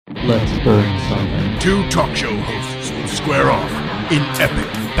Let's burn something. Two talk show hosts will square off in epic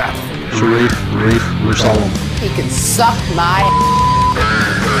battle. Sharif, Rasul. He can suck my.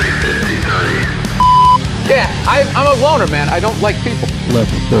 Yeah, I'm a loner, man. I don't like people.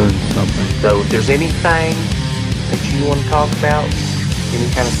 Let's burn something. So if there's anything that you want to talk about, any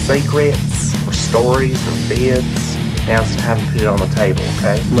kind of secrets or stories or bids, now's the time to put it on the table,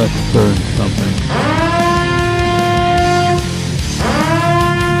 okay? Let's burn something.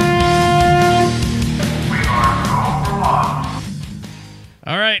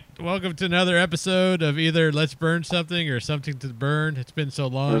 All right, welcome to another episode of either Let's Burn Something or Something to Burn. It's been so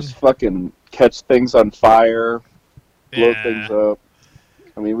long. Just fucking catch things on fire, blow things up.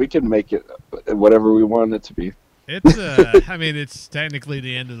 I mean, we can make it whatever we want it to be. It's, I mean, it's technically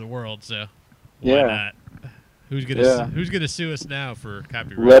the end of the world, so why not? Who's gonna sue us now for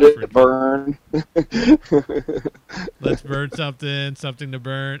copyright? Let it burn. Let's burn something, something to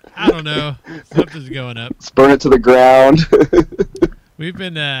burn. I don't know. Something's going up. Let's burn it to the ground. We've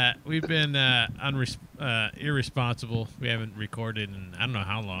been irresponsible. We haven't recorded in I don't know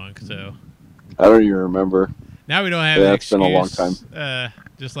how long. So I don't even remember. Now we don't have an excuse. It's been a long time.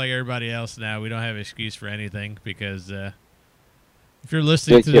 Just like everybody else now, we don't have an excuse for anything because if you're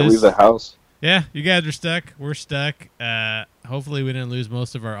listening to this, can't leave the house. Yeah, you guys are stuck. We're stuck. Hopefully, we didn't lose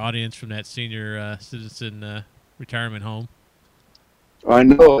most of our audience from that senior citizen retirement home. I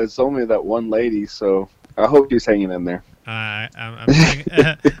know it's only that one lady, so I hope she's hanging in there. I'm saying,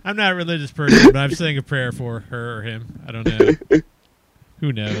 I'm not a religious person, but I'm saying a prayer for her or him. I don't know.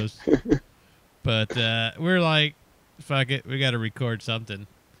 Who knows? But we're like, fuck it. We got to record something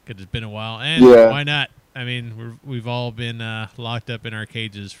because it's been a while. And why not? I mean, we've all been locked up in our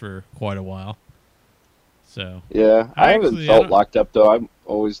cages for quite a while. So yeah, I haven't felt locked up though. I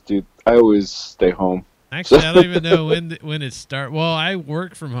always stay home. Actually, I don't even know when it starts. Well, I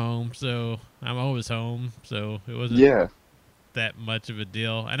work from home, so I'm always home. So it wasn't that much of a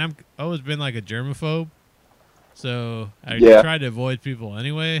deal. And I've always been like a germaphobe, so I try to avoid people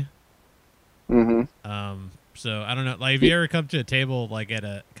anyway. Mm-hmm. So I don't know. Like, if you ever come to a table like at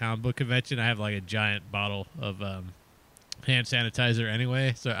a comic book convention, I have like a giant bottle of hand sanitizer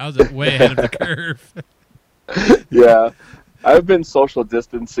anyway. So I was way ahead of the curve. Yeah. I've been social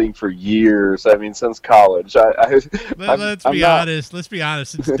distancing for years. I mean, since college. Let's be honest. Let's be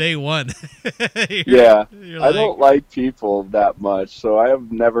honest. Since day one. I don't like people that much, so I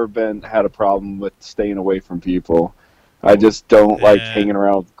have never had a problem with staying away from people. I just don't like hanging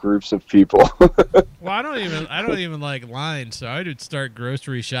around with groups of people. Well, I don't even like lines, so I would start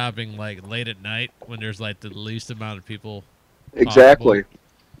grocery shopping like late at night when there's like the least amount of people. Exactly. Possible.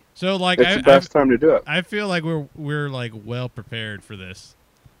 So like it's the best time to do it. I feel like we're like well prepared for this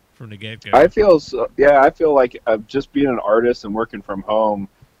from the get go. I feel like just being an artist and working from home,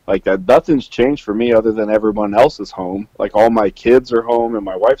 like that, nothing's changed for me other than everyone else is home. Like all my kids are home and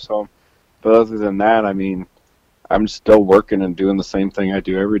my wife's home, but other than that, I mean, I'm still working and doing the same thing I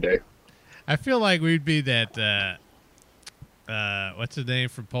do every day. I feel like we'd be that. What's his name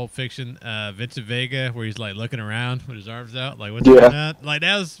from Pulp Fiction? Vincent Vega, where he's like looking around with his arms out, like what's going on? Like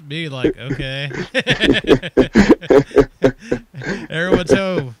that was me. Like okay, everyone's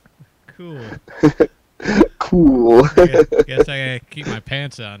home. Cool. Cool. Guess I gotta keep my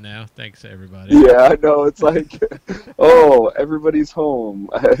pants on now. Thanks everybody. Yeah, I know. It's like, oh, everybody's home.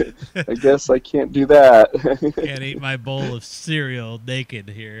 I guess I can't do that. Can't eat my bowl of cereal naked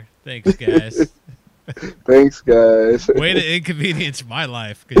here. Thanks, guys. Thanks, guys. Way to inconvenience my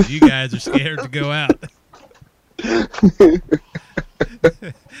life because you guys are scared to go out.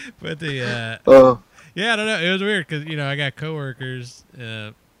 But I don't know. It was weird because I got coworkers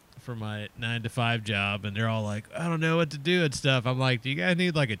for my 9-to-5 job, and they're all like, "I don't know what to do and stuff." I'm like, "Do you guys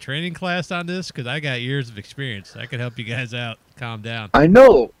need like a training class on this? Because I got years of experience. I can help you guys out. Calm down." I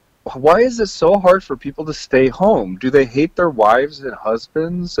know. Why is it so hard for people to stay home? Do they hate their wives and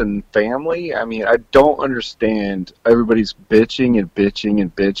husbands and family? I mean, I don't understand. Everybody's bitching and bitching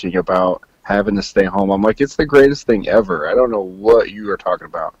and bitching about having to stay home. I'm like, it's the greatest thing ever. I don't know what you are talking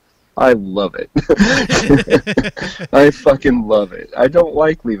about. I love it. I fucking love it. I don't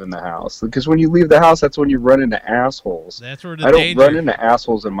like leaving the house because when you leave the house, that's when you run into assholes. That's where I don't run into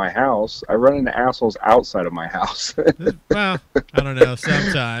assholes in my house. I run into assholes outside of my house. Well, I don't know.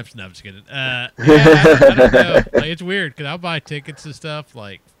 Sometimes. No, I'm just kidding. I don't know. Like, it's weird because I'll buy tickets and stuff.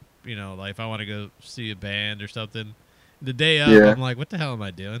 Like, like if I want to go see a band or something, the day of, I'm like, what the hell am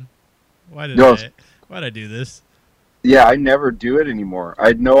I doing? Why'd I do this? Yeah, I never do it anymore.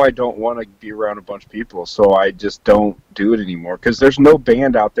 I know I don't want to be around a bunch of people, so I just don't do it anymore. Because there's no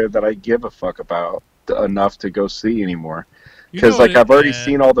band out there that I give a fuck about enough to go see anymore. You know because what like I've already yeah.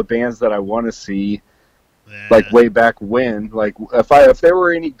 seen all the bands that I want to see, Yeah. like way back when. Like if they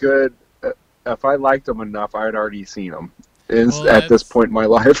were any good, if I liked them enough, I had already seen them. Well, At this point in my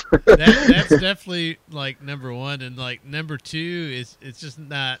life. that's definitely like number one, and like number two is it's just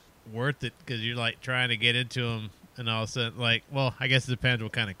not worth it because you're like trying to get into them, and all of a sudden, like, well, I guess it depends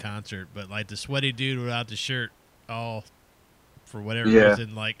what kind of concert, but like the sweaty dude without the shirt, all for whatever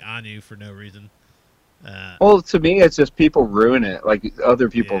reason, like on you for no reason. Well, to me, it's just people ruin it. Like other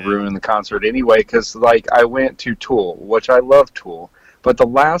people ruin the concert anyway. Because like I went to Tool, which I love Tool, but the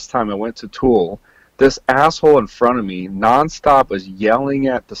last time I went to Tool, this asshole in front of me nonstop was yelling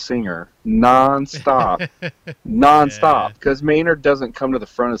at the singer nonstop. Because Maynard doesn't come to the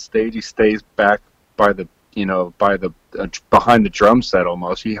front of the stage; he stays back by the behind the drum set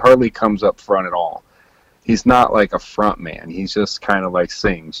almost. He hardly comes up front at all. He's not like a front man. He's just kind of like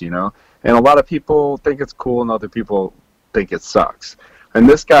sings, you know. And a lot of people think it's cool, and other people think it sucks. And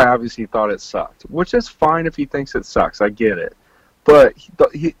this guy obviously thought it sucked, which is fine if he thinks it sucks. I get it. But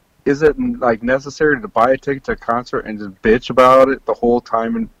is it like necessary to buy a ticket to a concert and just bitch about it the whole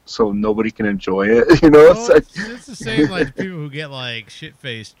time, and so nobody can enjoy it? You know, well, it's the same like the people who get like shit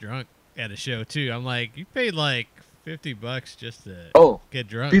faced drunk at a show too. I'm like, you paid like $50 just to get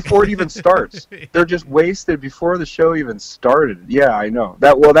drunk before it even starts. They're just wasted before the show even started. Yeah, I know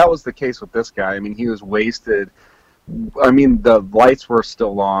that. Well, that was the case with this guy. I mean, he was wasted. I mean, the lights were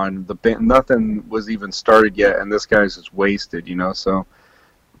still on. The band, nothing was even started yet, and this guy's just wasted. You know, so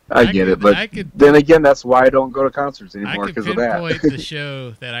I get it. But then again, that's why I don't go to concerts anymore because of that. I could pinpoint the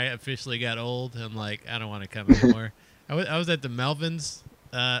show that I officially got old. I'm like, I don't want to come anymore. I was at the Melvins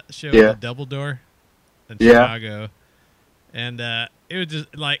show at the Double Door in Chicago, and it was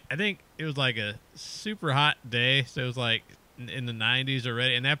just like, I think it was like a super hot day, so it was like in the 90s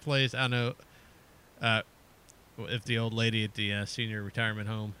already, and that place, I don't know if the old lady at the senior retirement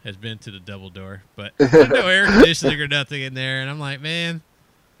home has been to the Double Door, but there's no air conditioning or nothing in there, and I'm like, man,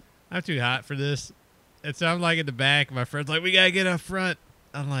 I'm too hot for this. And so I'm like in the back, my friend's like, we gotta get up front.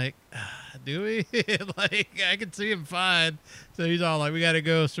 I'm like, do we? Like, I can see him fine. So he's all like, we gotta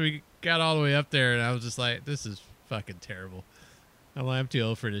go. So we got all the way up there, and I was just like, this is fucking terrible. I'm like, I'm too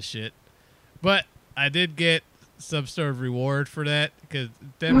old for this shit. But I did get some sort of reward for that, because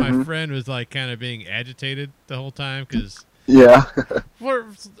then my friend was like kind of being agitated the whole time, because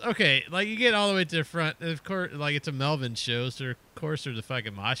okay, like you get all the way to the front, and of course, like it's a Melvin show, so of course there's a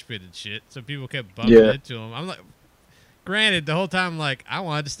fucking mosh pit and shit, so people kept bumping into him. I'm like, granted, the whole time, like, I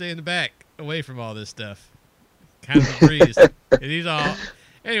wanted to stay in the back, away from all this stuff, kind of a breeze, and he's all,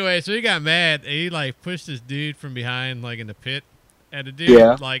 anyway, so he got mad, and he like pushed this dude from behind, like in the pit, and the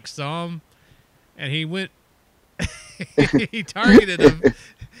dude like saw him, and he went, he targeted him,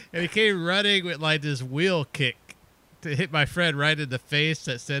 and he came running with like this wheel kick to hit my friend right in the face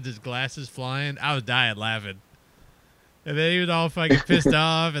that sent his glasses flying. I was dying laughing. And then he was all fucking pissed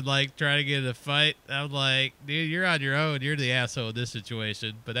off and like trying to get in a fight. I was like, dude, you're on your own. You're the asshole in this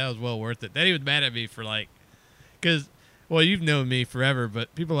situation. But that was well worth it. Then he was mad at me for like, because, well, you've known me forever,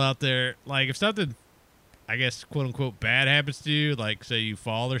 but people out there, like if something, I guess, quote unquote, bad happens to you, like say you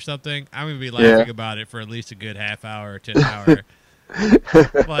fall or something, I'm going to be laughing about it for at least a good half hour to an hour.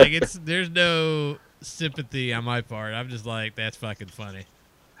 Like there's no sympathy on my part. I'm just like, that's fucking funny.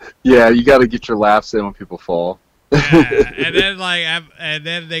 Yeah, you got to get your laughs in when people fall. Yeah, and then like, and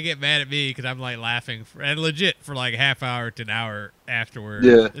then they get mad at me because I'm like laughing and legit for like a half hour to an hour afterwards.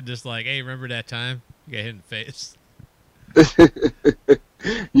 Yeah, and just like, hey, remember that time you got hit in the face?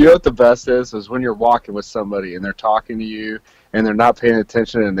 You know what the best is when you're walking with somebody and they're talking to you and they're not paying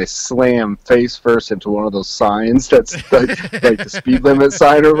attention and they slam face first into one of those signs that's like the speed limit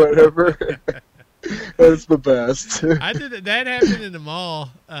sign or whatever. That's the best. I did that happened in the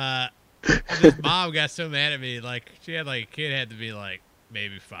mall. This mom got so mad at me. Like she had like a kid had to be like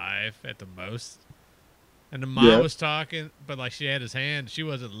maybe 5 at the most, and the mom was talking, but like she had his hand. She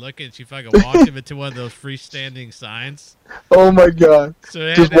wasn't looking. She fucking walked him into one of those freestanding signs. Oh my god!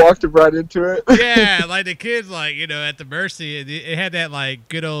 So just walked him right into it. Yeah, like the kid's like, you know, at the mercy. It had that like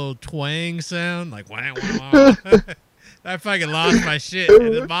good old twang sound, like wah, wah, wah. I fucking lost my shit.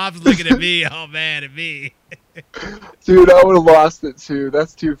 And the mom's looking at me, all mad at me. Dude, I would have lost it too.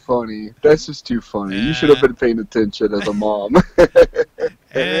 That's too funny. That's just too funny. You should have been paying attention as a mom.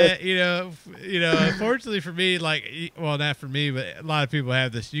 You know, unfortunately for me, like, well, not for me, but a lot of people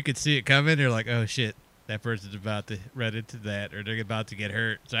have this. You could see it coming. They're like, oh shit, that person's about to run into that, or they're about to get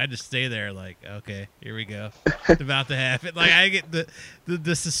hurt. So I just stay there, like, okay, here we go. It's about to happen. Like I get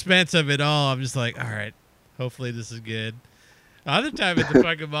the suspense of it all. I'm just like, all right. Hopefully this is good. The other time at the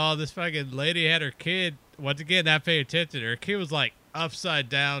fucking mall, this fucking lady had her kid once again, not paying attention. Her kid was like upside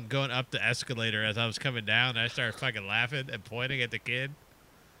down going up the escalator as I was coming down. And I started fucking laughing and pointing at the kid.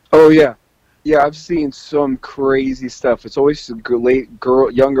 Oh yeah, yeah. I've seen some crazy stuff. It's always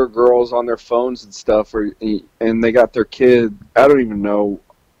younger girls on their phones and stuff, and they got their kid. I don't even know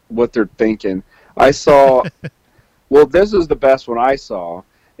what they're thinking. I saw. Well, this is the best one I saw.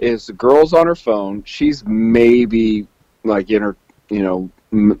 Is the girl's on her phone. She's maybe like in her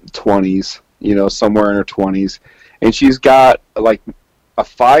 20s, somewhere in her 20s, and she's got like a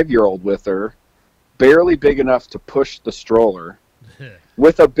 5-year-old with her, barely big enough to push the stroller,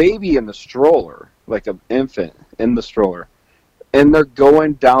 with a baby in the stroller, like an infant in the stroller, and they're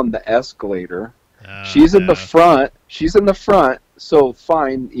going down the escalator. She's in the front. She's in the front, so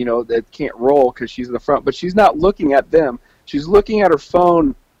fine, that can't roll because she's in the front, but she's not looking at them. She's looking at her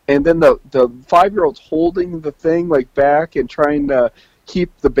phone, and then the 5-year-old's holding the thing like back and trying to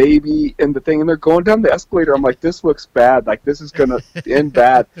keep the baby in the thing, and they're going down the escalator. I'm like, this looks bad. Like, this is gonna end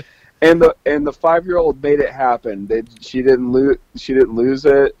bad. And the 5-year-old made it happen. She didn't lose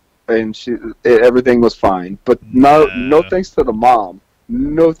it, and everything was fine. But no thanks to the mom.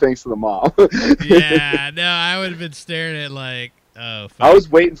 No thanks to the mom. Yeah, no, I would have been staring at like, oh, fuck. I was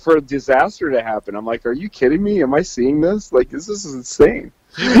waiting for a disaster to happen. I'm like, are you kidding me? Am I seeing this? Like, this is insane.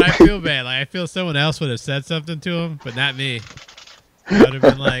 See, but I feel bad. Like, I feel someone else would have said something to him, but not me. I would have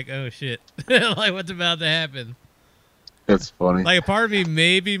been like, oh shit, like what's about to happen? That's funny. Like, a part of me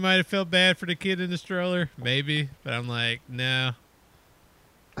maybe might have felt bad for the kid in the stroller, maybe, but I'm like, no.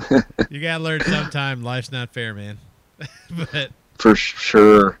 You gotta learn sometime. Life's not fair, man. But for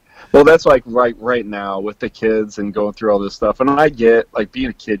sure. Well, that's like right now with the kids and going through all this stuff. And I get, like, being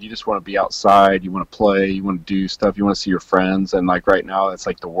a kid, you just want to be outside, you want to play, you want to do stuff, you want to see your friends. And like right now, it's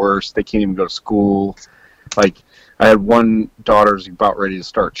like the worst. They can't even go to school. Like, I had one daughter who's about ready to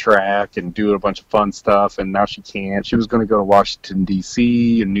start track and do a bunch of fun stuff, and now she can't. She was going to go to Washington,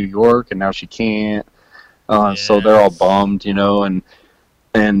 D.C. and New York, and now she can't. So they're all bummed, and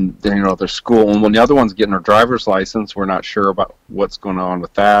their school. And when the other one's getting her driver's license, we're not sure about what's going on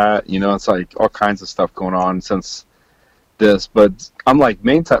with that. It's like all kinds of stuff going on since this. But I'm like,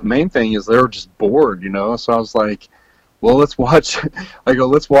 main thing is they were just bored, So I was like, well, let's watch. I go,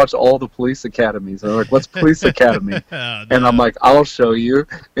 let's watch all the police academies. And they're like, what's Police Academy? Oh, no. And I'm like, I'll show you.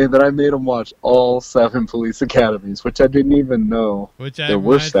 And then I made them watch all 7 police academies, which I didn't even know there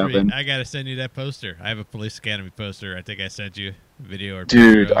were 7. I gotta send you that poster. I have a Police Academy poster. I think I sent you a video or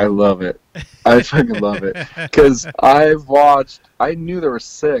Dude, I love it. I fucking love it. Because I knew there were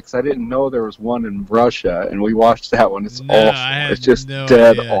 6. I didn't know there was one in Russia, and we watched that one. It's awful. It's just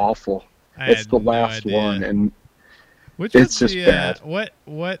dead awful. It's the last one, and it's just bad.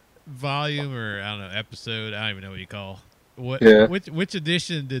 What volume or, I don't know, episode, I don't even know what you call. Which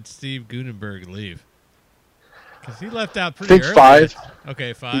edition did Steve Guttenberg leave? Because he left out pretty early. I think 5.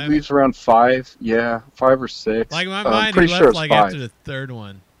 Okay, 5. He leaves around 5, 5 or 6. Like, in my mind, he left like 5. After the 3rd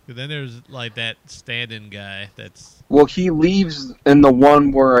one. But then there's like that stand-in guy that's... Well, he leaves in the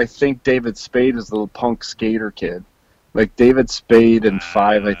one where I think David Spade is the little punk skater kid. Like, David Spade in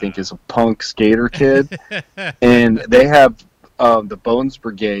 5, I think, is a punk skater kid. And they have the Bones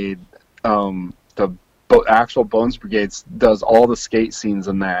Brigade, the actual Bones Brigade does all the skate scenes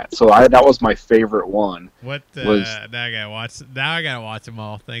in that. So that was my favorite one. Now I gotta watch them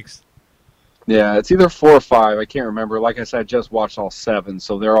all. Thanks. Yeah, it's either 4 or 5. I can't remember. Like I said, I just watched all 7,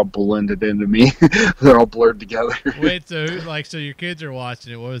 so they're all blended into me. They're all blurred together. Wait, so your kids are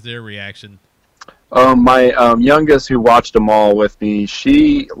watching it. What was their reaction? My youngest, who watched them all with me,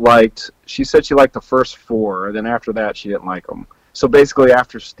 she said she liked the first 4, and then after that she didn't like them. So basically,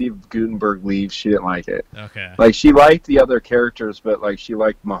 after Steve Guttenberg leaves, she didn't like it. Okay. Like, she liked the other characters, but like she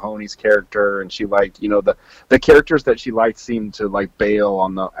liked Mahoney's character, and she liked the characters that she liked seemed to like bail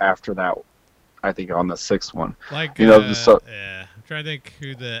on after that. I think on the 6th one. Like, yeah, I'm trying to think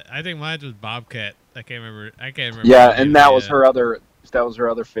I think mine was Bobcat. I can't remember. Yeah, and that was her other. That was her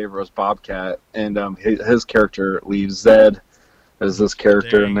other favorite, was Bobcat, and his character leaves. Zed as this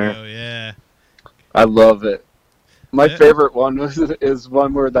character in there. Go, yeah, I love it. My favorite one is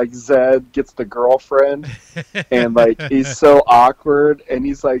one where like Zed gets the girlfriend, and like he's so awkward, and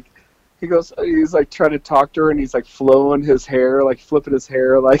he's like trying to talk to her, and he's like flowing his hair, like flipping his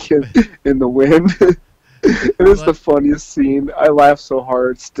hair like in the wind. It is the funniest scene. I laugh so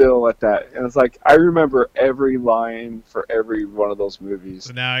hard still at that. And it's like, I remember every line for every one of those movies.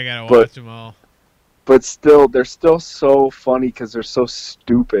 So now I gotta watch them all. But still, they're still so funny because they're so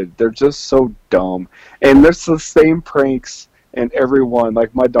stupid. They're just so dumb. And there's the same pranks in every one.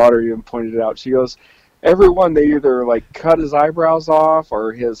 Like, my daughter even pointed it out. She goes, everyone, they either like cut his eyebrows off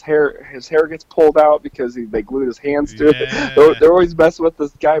or his hair gets pulled out because they glued his hands to it. They're always messing with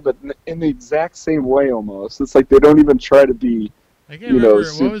this guy, but in the exact same way almost. It's like they don't even try to be. I can't remember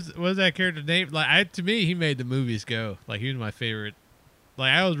what was that character name? Like to me, he made the movies go. Like he was my favorite.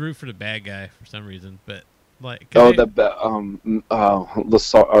 Like I always root for the bad guy for some reason, but like Lasar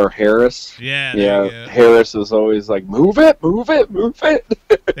or Harris. Yeah. Harris was always like, move it. They moved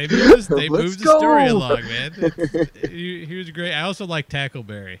the story along, man. He was great. I also like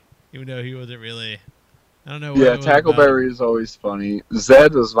Tackleberry, even though he wasn't really. I don't know. Yeah, Tackleberry is always funny.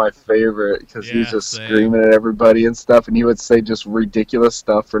 Zed was my favorite because he's just screaming at everybody and stuff, and he would say just ridiculous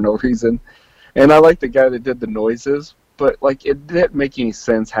stuff for no reason. And I like the guy that did the noises, but like it didn't make any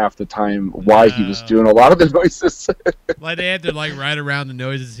sense half the time why he was doing a lot of the noises. Like they had to like write around the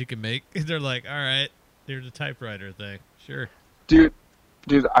noises he could make. They're like, all right, there's a typewriter thing, sure. Dude,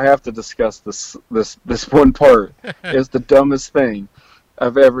 I have to discuss this one part. It's the dumbest thing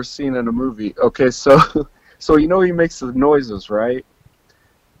I've ever seen in a movie. Okay, so you know he makes the noises, right?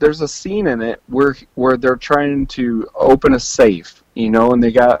 There's a scene in it where they're trying to open a safe, and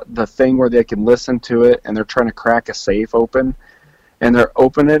they got the thing where they can listen to it, and they're trying to crack a safe open, and they're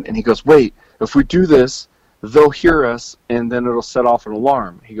opening it, and he goes, wait, if we do this, they'll hear us, and then it'll set off an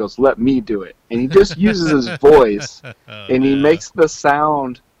alarm. He goes, let me do it. And he just uses his voice, and he makes the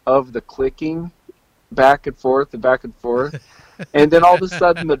sound of the clicking back and forth and back and forth. And then all of a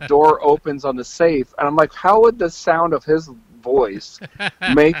sudden the door opens on the safe, and I'm like, how would the sound of his voice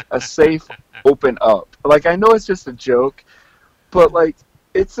make a safe open up? Like, I know it's just a joke, but like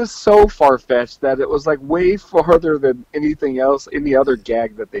it's just so far-fetched that it was like way farther than anything else, any other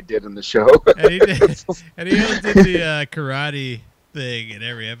gag that they did in the show. And he also did the karate thing in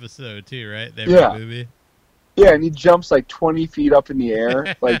every episode too, right? Every movie. Yeah, and he jumps like 20 feet up in the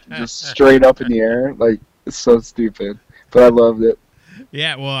air, like just straight up in the air. Like, it's so stupid. But I loved it.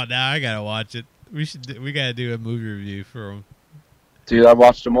 Yeah, well, now I gotta watch it. We gotta do a movie review for them. Dude, I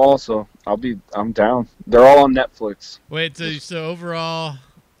watched them all, so I'm down. They're all on Netflix. Wait, so overall,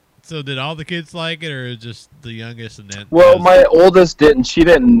 did all the kids like it, or just the youngest and then? Well, my oldest didn't. She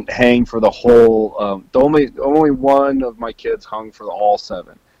didn't hang for the whole. The only one of my kids hung for all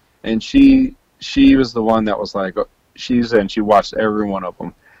 7, and she was the one that was like, she watched every one of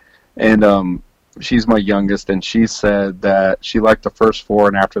them, and she's my youngest, and she said that she liked the first 4,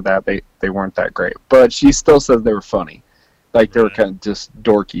 and after that they weren't that great. But she still says they were funny. Like, they were kind of just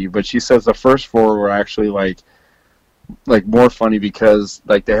dorky. But she says the first 4 were actually, like more funny because,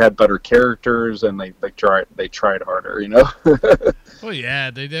 like, they had better characters, and they tried harder, Well,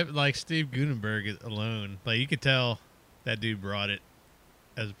 yeah, they did, like, Steve Guttenberg alone. Like, you could tell that dude brought it,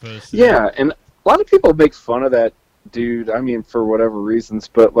 as opposed to... Yeah, and a lot of people make fun of that dude, I mean, for whatever reasons,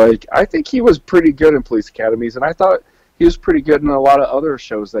 but like I think he was pretty good in Police Academies, and I thought he was pretty good in a lot of other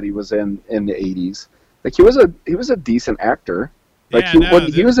shows that he was in the 80s. Like he was a decent actor. Like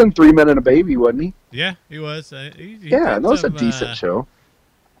he was in 3 Men and a Baby, wasn't he? Yeah, he was. That was a decent show.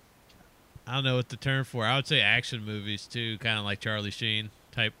 I don't know what the term for. I would say action movies too, kind of like Charlie Sheen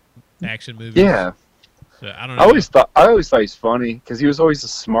type action movies. Yeah. So I don't know. I always thought he's funny because he was always a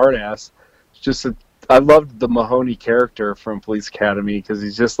smart ass. I loved the Mahoney character from Police Academy because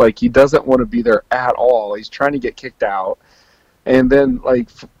he's just like, he doesn't want to be there at all. He's trying to get kicked out, and then like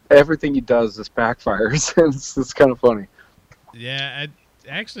everything he does just backfires. It's kind of funny. Yeah,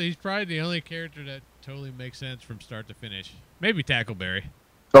 actually, he's probably the only character that totally makes sense from start to finish. Maybe Tackleberry.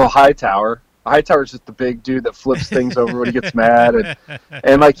 Oh, Hightower. Hightower's just the big dude that flips things over when he gets mad,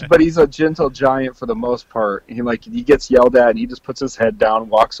 and like, but he's a gentle giant for the most part. He gets yelled at, and he just puts his head down,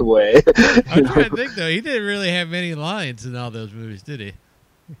 and walks away. I'm trying to think though. He didn't really have many lines in all those movies, did he?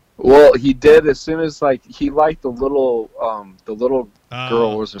 Well, he did as soon as like he liked the little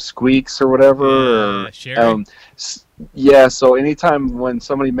girl, was it Squeaks or whatever? Sherry? Yeah. So anytime when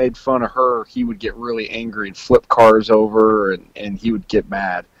somebody made fun of her, he would get really angry and flip cars over, and he would get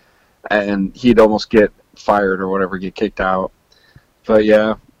mad. And he'd almost get fired or whatever, get kicked out. But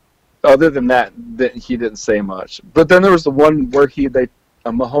yeah, other than that, he didn't say much. But then there was the one where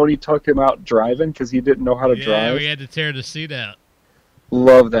Mahoney took him out driving because he didn't know how to drive. Yeah, we had to tear the seat out.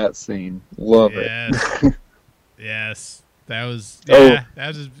 Love that scene. Love it. Yes, that was that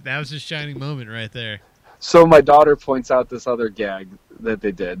was his shining moment right there. So my daughter points out this other gag that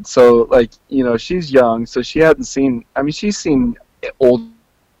they did. So like, she's young, so she hadn't seen. I mean, she's seen older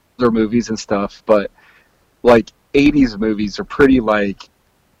movies and stuff, but like 80s movies are pretty like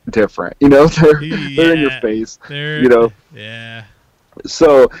different, they're in your face, Yeah.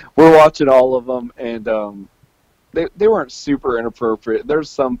 So we're watching all of them, and they weren't super inappropriate. There's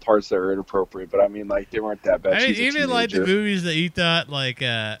some parts that are inappropriate, but I mean, like, they weren't that bad. I mean, She's a even like the teenager. movies that you thought like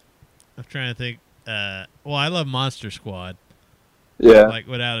I'm trying to think. Well, I love Monster Squad, Yeah. like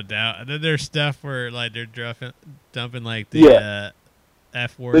without a doubt. And then there's stuff where like they're dumping like the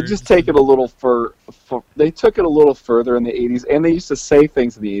F word. They just take it a little they took it a little further in the 80s, and they used to say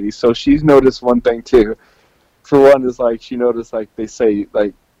things in the 80s. So she's noticed one thing too. For one, is like she noticed like they say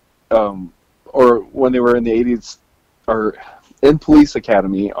like, or when they were in the 80s, or in Police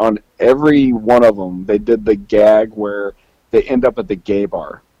Academy, on every one of them, they did the gag where they end up at the gay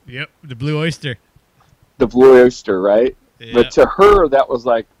bar, Yep, the Blue Oyster. the Blue Oyster, right? Yeah. But to her, that was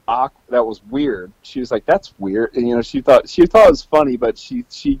like that was weird. She was like, "That's weird," and she thought it was funny, but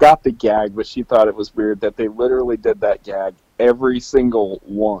she got the gag, but she thought it was weird that they literally did that gag every single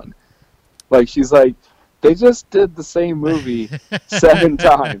one. Like she's like, they just did the same movie 7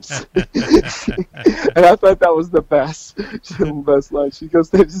 times, and I thought that was the best line. She goes,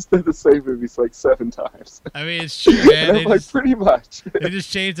 "They just did the same movies like 7 times." I mean, it's true, man. And I'm like, pretty much. They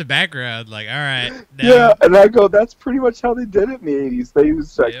just changed the background. Like, all right, now, Yeah, and I go, that's pretty much how they did it in the 80s. They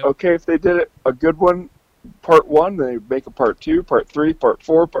was like, Yep. okay, if they did it a good one, part 1, they make a part 2, part 3, part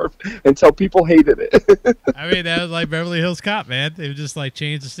 4, until people hated it. I mean, that was like Beverly Hills Cop, man. They would just like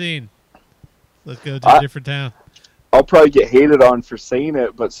change the scene. Let's go to a different town. I'll probably get hated on for saying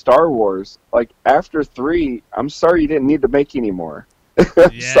it, but Star Wars, like, after 3, I'm sorry you didn't need to make any more. I'm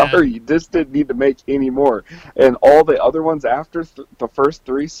Yeah. sorry, you just didn't need to make any more. And all the other ones after the first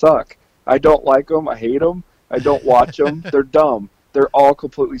 3 suck. I don't like them. I hate them. I don't watch them. They're dumb. They're all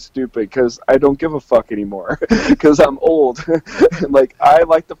completely stupid because I don't give a fuck anymore because I'm old. Like, I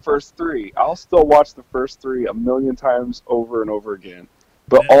like the first 3. I'll still watch the first 3 a million times over and over again.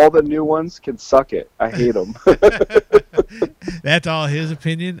 But all the new ones can suck it. I hate them. That's all his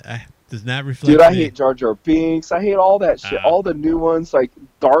opinion. Does not reflect. Dude, I me. hate Jar Jar Binks. I hate all that shit. All the new ones, like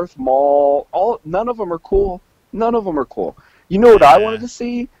Darth Maul. None of them are cool. None of them are cool. You know what I wanted to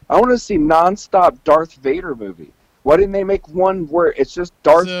see? I wanted to see non-stop Darth Vader movie. Why didn't they make one where it's just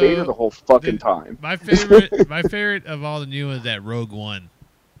Darth So, Vader the whole fucking time? My favorite of all the new ones, that Rogue One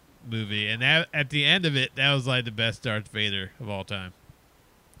movie, and that, at the end of it, that was like the best Darth Vader of all time.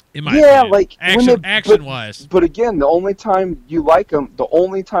 In my opinion. like action wise. But again, the only time you like them, the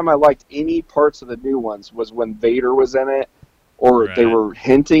only time I liked any parts of the new ones was when Vader was in it, or they Right. were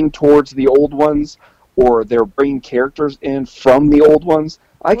hinting towards the old ones, or they're bringing characters in from the old ones.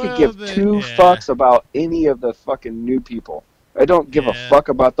 I could give two fucks about any of the fucking new people. I don't give a fuck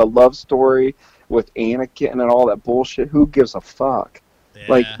about the love story with Anakin and all that bullshit. Who gives a fuck?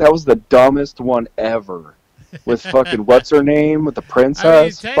 Like, that was the dumbest one ever. With fucking what's her name with the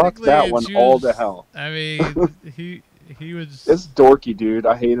princess? Fuck that one all to hell. I mean, he was. It's dorky, dude.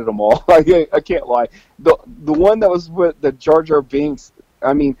 I hated them all. I can't lie. The one that was with the Jar Jar Binks.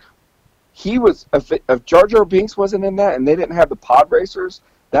 I mean, he was. If Jar Jar Binks wasn't in that, and they didn't have the pod racers,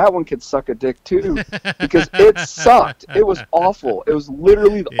 that one could suck a dick too, because it sucked. It was awful. It was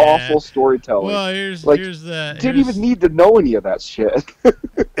literally awful storytelling. Well, here's the. Didn't even need to know any of that shit.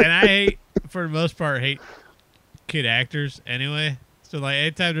 And I hate, for the most part, kid actors anyway. So like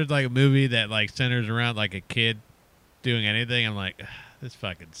anytime there's like a movie that like centers around like a kid doing anything, I'm like, this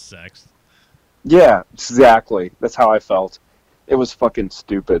fucking sucks. Yeah, exactly. That's how I felt. It was fucking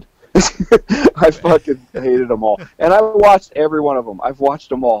stupid. I fucking hated them all, and I watched every one of them. I've watched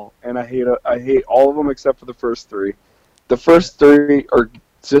them all, and I hate all of them except for the first 3. The first 3 are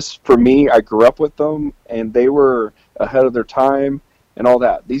just, for me, I grew up with them, and they were ahead of their time and all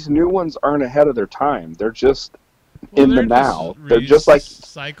that. These new ones aren't ahead of their time. They're just in the now. They're just like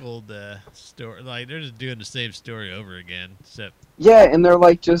cycled story. Like they're just doing the same story over again, except and they're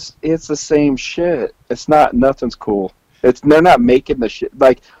like it's the same shit. It's not, nothing's cool. They're not making the shit.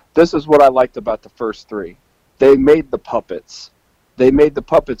 Like, this is what I liked about the first 3. They made the puppets. They made the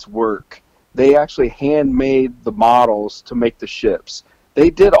puppets work. They actually handmade the models to make the ships. They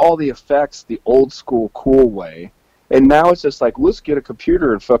did all the effects the old school cool way. And now it's just like, let's get a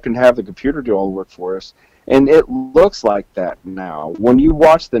computer and fucking have the computer do all the work for us. And it looks like that now. When you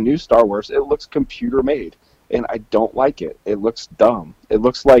watch the new Star Wars, it looks computer made. And I don't like it. It looks dumb. It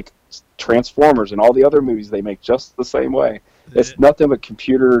looks like Transformers and all the other movies they make just the same way. It's nothing but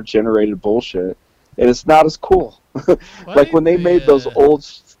computer generated bullshit. And it's not as cool. Like when they made those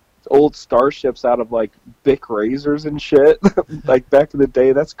old starships out of like Bic razors and shit, like back in the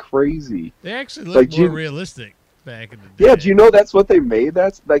day, that's crazy. They actually look like, more realistic back in the day. Yeah, do you know that's what they made?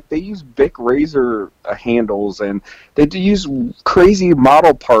 That's like they use Bic razor handles, and they do use crazy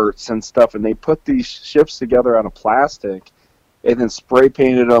model parts and stuff, and they put these ships together out of plastic and then spray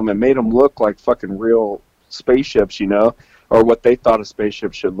painted them and made them look like fucking real spaceships, you know, or what they thought a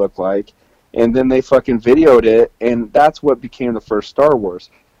spaceship should look like. And then they fucking videoed it, and that's what became the first Star Wars.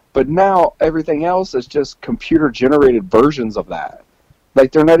 But now everything else is just computer-generated versions of that.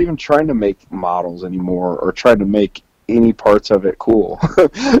 Like, they're not even trying to make models anymore or trying to make any parts of it cool.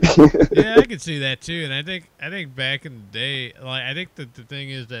 Yeah, I can see that too. And I think back in the day, like, I think that the thing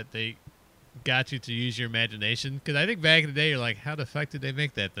is that they got you to use your imagination. Because I think back in the day, you're like, how the fuck did they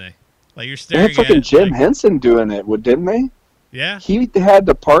make that thing? Like, you're They staring had fucking at Jim like, Henson doing it, didn't they? Yeah. He had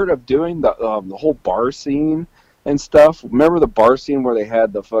the part of doing the whole bar scene and stuff. Remember the bar scene where they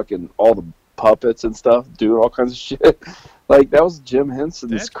had the fucking all the puppets and stuff doing all kinds of shit? Like, that was Jim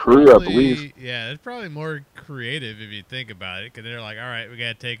Henson's That's crew, probably, I believe. Yeah, it's probably more creative if you think about it, because they're like, all right, we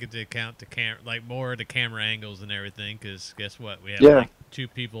got to take into account more of the camera angles and everything, because guess what? We have like 2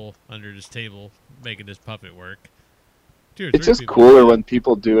 people under this table making this puppet work. 2 or 3 It's just people. cooler when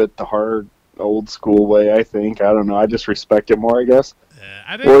people do it the hard, old school way, I think. I don't know. I just respect it more, I guess.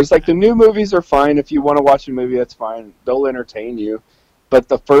 I think, Whereas, like, the new movies are fine. If you want to watch a movie, that's fine. They'll entertain you. But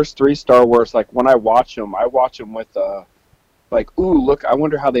the first 3 Star Wars, like, when I watch them with like, ooh, look, I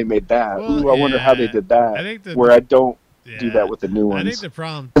wonder how they made that. Well, Ooh, I wonder how they did that. I think where I don't do yeah, that with the new ones. I think the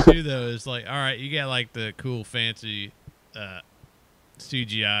problem too, though, is like, all right, you got like the cool, fancy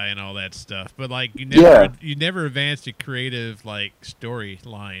CGI and all that stuff, but like you never advanced a creative like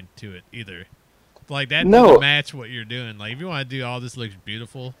storyline to it either. Like that doesn't match what you're doing. Like if you want to do all this looks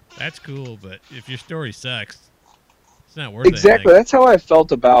beautiful, that's cool, but if your story sucks, it's not worth it. Exactly. Anything. That's how I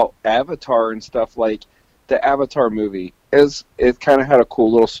felt about Avatar and stuff. Like the Avatar movie, it kind of had a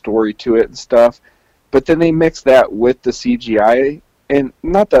cool little story to it and stuff, but then they mixed that with the CGI. And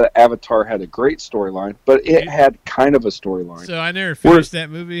not that Avatar had a great storyline, but it had kind of a storyline. So I never finished that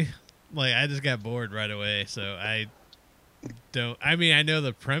movie. Like I just got bored right away. So I mean, I know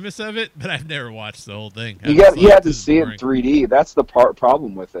the premise of it, but I've never watched the whole thing. You had to see it in 3D. That's the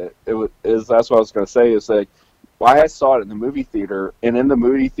problem with it. That's what I was going to say. Is like why I saw it in the movie theater, and in the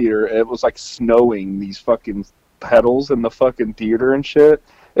movie theater it was like snowing these fucking pedals in the fucking theater and shit.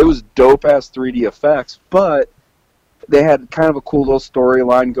 It was dope ass 3D effects, but they had kind of a cool little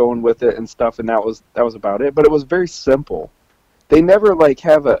storyline going with it and stuff, and that was about it. But it was very simple. They never like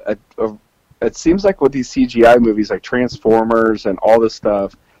have a it seems like with these CGI movies like Transformers and all this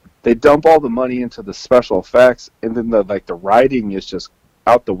stuff, they dump all the money into the special effects, and then the writing is just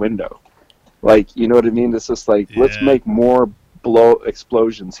out the window. Like, you know what I mean? It's just like, let's make more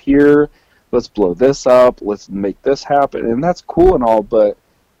explosions here. Let's blow this up. Let's make this happen. And that's cool and all, but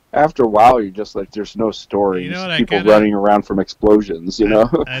after a while, you're just like, there's no story. You know people running around from explosions, you know?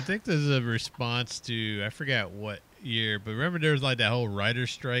 I think this is a response to, I forgot what year, but remember there was like that whole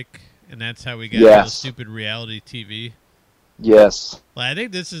writer's strike, and that's how we got all the stupid reality TV? Yes. Like, I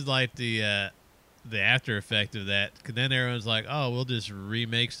think this is like the after effect of that, because then everyone's like, oh, we'll just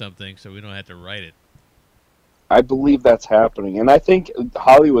remake something so we don't have to write it. I believe that's happening. And I think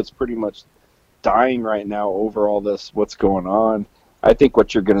Hollywood's pretty much dying right now over all this, what's going on. I think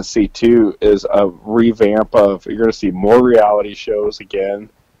what you're going to see, too, is a revamp of, you're going to see more reality shows again.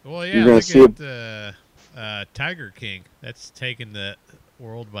 Well, yeah, look at Tiger King. That's taking the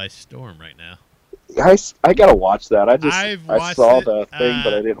world by storm right now. I got to watch that. I saw the thing,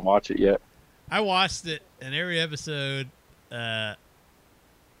 but I didn't watch it yet. I watched it, and every episode, well,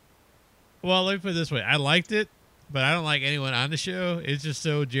 let me put it this way. I liked it, but I don't like anyone on the show. It's just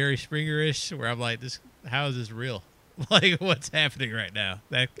so Jerry Springer-ish, where I'm like, how is this real? Like, what's happening right now?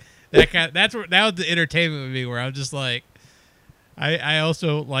 That was the entertainment with me, where I'm just like, I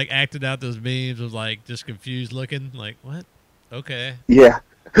also like acted out those memes of like just confused looking, like what? Okay. Yeah.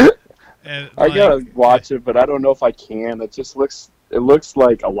 And, I gotta watch it, but I don't know if I can. It looks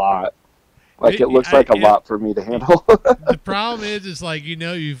like a lot. Like it looks like a lot for me to handle. The problem is like, you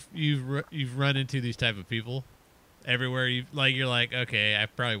know, you've run into these type of people everywhere. You're like, okay, I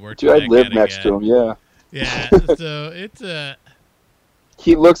probably worked. Dude, I live next to him. Yeah. Yeah. So it's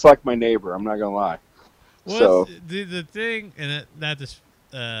he looks like my neighbor. I'm not gonna lie. Well, so the thing, and not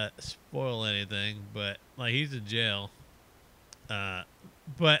to spoil anything, but like he's in jail.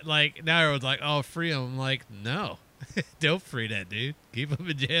 But like now everyone's like, oh, free him. I'm like, no. Don't free that dude. Keep him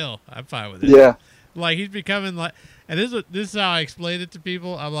in jail. I'm fine with it. Yeah. Like he's becoming like, and this is how I explain it to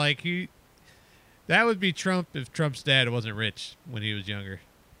people. I'm like, that would be Trump if Trump's dad wasn't rich when he was younger.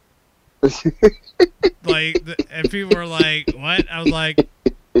 And people were like, what? I was like,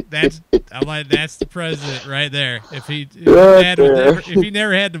 that's the president right there. If he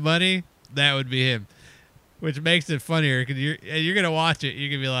never had the money, that would be him. Which makes it funnier because you're gonna watch it. You're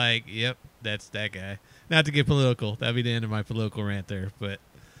gonna be like, yep, that's that guy. Not to get political. That'd be the end of my political rant there. But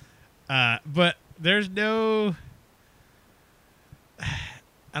there's no,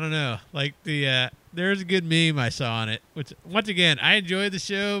 I don't know, like there's a good meme I saw on it, which once again I enjoyed the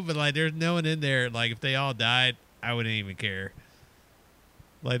show, but like there's no one in there. Like if they all died, I wouldn't even care.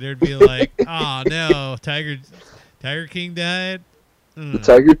 Like there'd be like, oh no, Tiger King died. The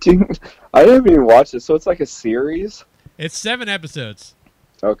Tiger King. I didn't even watch it, so it's like a series. It's 7 episodes.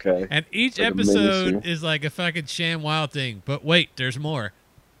 Okay. And each Like a episode miniseries. is like a fucking sham wild thing. But wait, there's more.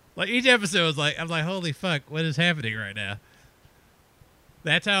 Like each episode is like, I'm like, holy fuck, what is happening right now?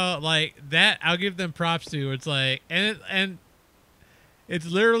 That's how, like, that I'll give them props to. It's like, and it's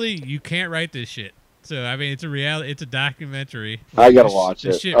literally, you can't write this shit. So I mean, it's a reality. It's a documentary. I gotta watch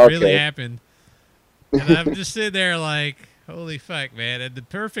This it. shit Okay. really happened. And I'm just sitting there like, holy fuck, man! And the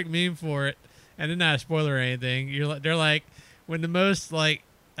perfect meme for it, and it's not a spoiler or anything. They're like, when the most like,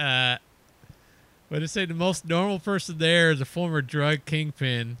 what did it say? The most normal person there is a former drug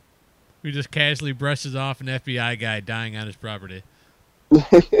kingpin who just casually brushes off an FBI guy dying on his property.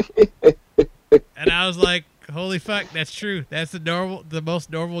 And I was like, holy fuck, that's true. That's the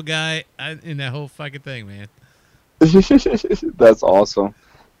most normal guy in that whole fucking thing, man. That's awesome.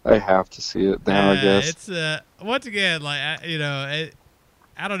 I have to see it now, I guess. It's once again, like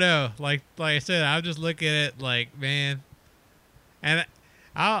I don't know, like I said, I'll just look at it like, man, and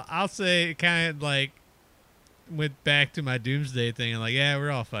I'll say kind of like went back to my doomsday thing and like, yeah,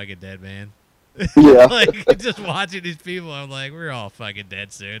 we're all fucking dead, man. Yeah. Like just watching these people, I'm like, we're all fucking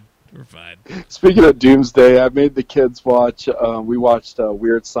dead soon. We're fine. Speaking of Doomsday, I made the kids watch. We watched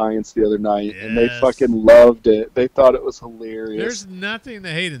Weird Science the other night, and they Yes. fucking loved it. They thought it was hilarious. There's nothing to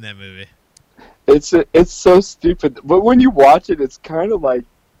hate in that movie. It's so stupid, but when you watch it, it's kind of like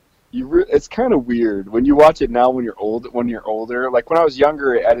it's kind of weird when you watch it now. When you're older, like when I was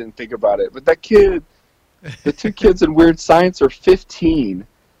younger, I didn't think about it. But that kid, the two kids in Weird Science are 15,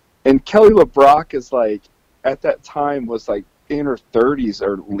 and Kelly LeBrock is like at that time was like in her 30s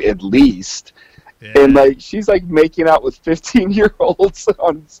or at least. Yeah. And like she's like making out with 15-year-olds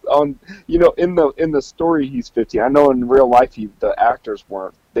on in the story he's 15. I know in real life the actors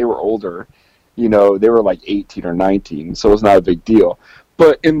weren't. They were older. They were like 18 or 19, so it was not a big deal.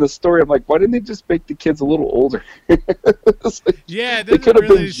 But in the story, I'm like, why didn't they just make the kids a little older? It's like, Yeah, they could have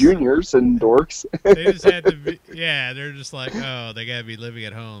been juniors and dorks. They just had to be. Yeah, they're just like, oh, they gotta be living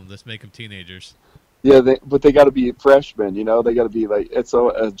at home. Let's make them teenagers. Yeah, but they got to be freshmen, They got to be like it's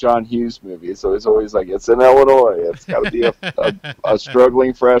a John Hughes movie, so it's always like it's in Illinois. It's got to be a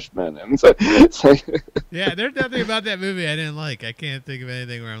struggling freshman, and it's like Yeah, there's nothing about that movie I didn't like. I can't think of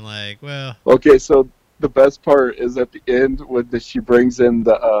anything where I'm like, well, okay. So the best part is at the end when she brings in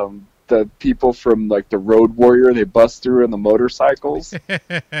the people from like the Road Warrior. They bust through in the motorcycles.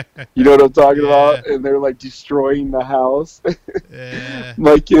 You know what I'm talking about? And they're like destroying the house. yeah.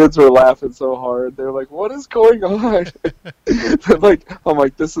 My kids were laughing so hard. They're like, "What is going on?" They're like, "I'm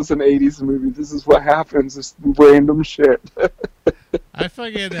like, this is an '80s movie. This is what happens. This random shit." I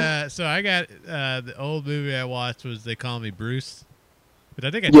fucking so I got the old movie I watched was They Call Me Bruce, but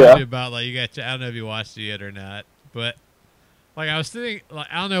I think I told you about like I don't know if you watched it yet or not, but like I was thinking, like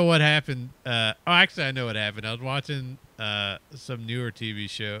I don't know what happened. Actually I know what happened. I was watching some newer TV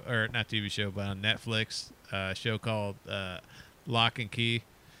show, or not TV show, but on Netflix, show called Lock and Key.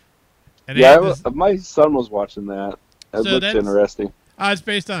 And my son was watching that. It looked interesting. It's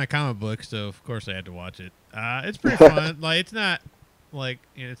based on a comic book, so of course I had to watch it. It's pretty fun. Like it's not like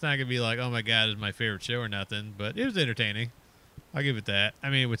it's not gonna be like, oh my god, it's my favorite show or nothing, but it was entertaining. I'll give it that. I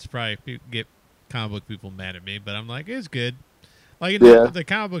mean, which probably get comic book people mad at me, but I'm like, it's good. Like the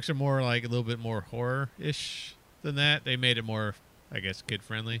comic books are more like a little bit more horror-ish than that. They made it more, I guess,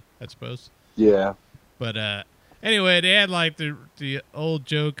 kid-friendly, I suppose. Yeah. But anyway, they had like the old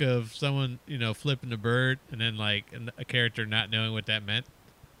joke of someone flipping a bird and then like a character not knowing what that meant,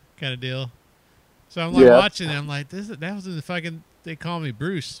 kind of deal. So I'm like watching it. I'm like, that was in the fucking They Call Me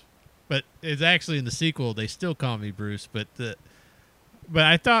Bruce, but it's actually in the sequel. They still call me Bruce, but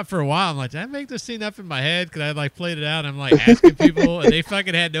I thought for a while, I'm like, did I make this scene up in my head? Because I like played it out. I'm like asking people, and they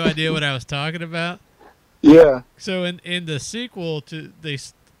fucking had no idea what I was talking about. Yeah. So in the sequel to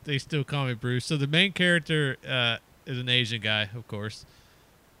they still call me Bruce. So the main character is an Asian guy, of course,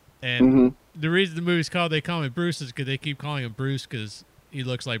 and the reason the movie's called They Call Me Bruce is because they keep calling him Bruce because he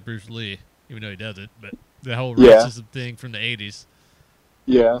looks like Bruce Lee, even though he doesn't. But the whole racism thing from the 80s.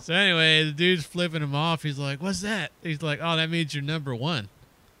 Yeah. So anyway, the dude's flipping him off. He's like, "What's that?" He's like, "Oh, that means you're number one."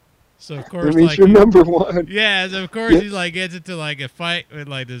 So of course, that means you're number one. Yeah. So of course, he like gets into like a fight with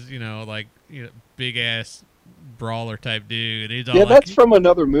like this, big ass brawler type dude. He's all Yeah, like, that's from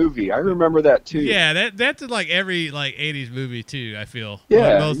another movie. I remember that too. yeah, that's in like every like 80s movie too, I feel. Like,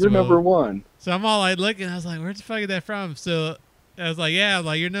 Yeah, most you're of them. number one. So I'm all like looking, I was like, where the fuck is that from? So I was like, yeah, I'm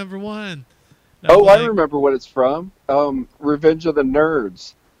like, you're number one. And Oh, was I like, remember what it's from. Revenge of the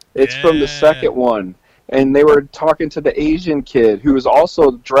Nerds. It's from the Yeah. second one. And they were talking to the Asian kid who was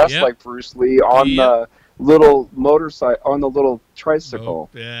also dressed Yep. like Bruce Lee on Yep. the little motorcycle, on the little tricycle.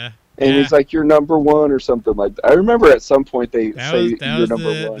 Oh, yeah. And yeah. he's like, "You're number one" or something like that. I remember at some point they That say was, that you're was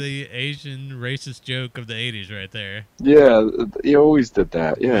number one. the Asian racist joke of the 80s right there. Yeah, you always did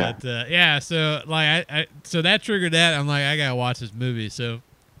that. Yeah. But yeah, so like so that triggered that. I'm like, I gotta watch this movie. So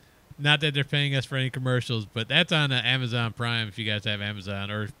not that they're paying us for any commercials, but that's on Amazon Prime if you guys have Amazon,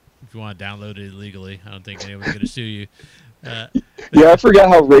 or if you want to download it illegally. I don't think anyone's gonna sue you. Yeah, I forgot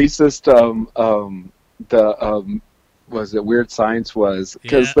how racist was it Weird Science was,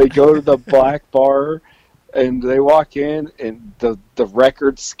 because Yeah. they go to the black bar and they walk in and the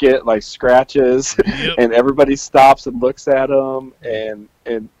record skit like scratches Yep. and everybody stops and looks at them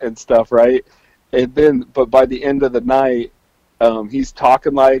and stuff, right? And then but by the end of the night he's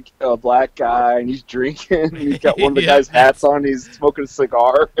talking like a black guy and he's drinking and he's got one of the Yeah. guy's hats on, he's smoking a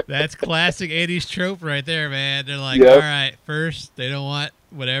cigar. That's classic 80s trope right there, man. They're like, Yep. all right, first they don't want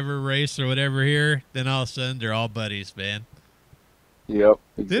whatever race or whatever here, then all of a sudden they're all buddies, man. Yep,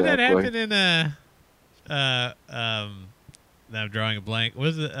 exactly. Didn't that happen in now I'm drawing a blank. What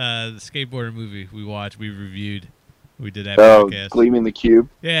was it the skateboarder movie we watched, we reviewed? We did that podcast. Gleaming the Cube.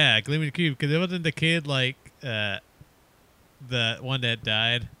 Yeah, Gleaming the Cube, because it wasn't the kid like the one that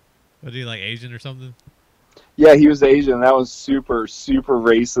died. Was he like Asian or something? Yeah, he was Asian. That was super, super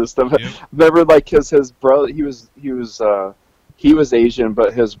racist. Yep. Remember, like, cause his brother, he was Asian,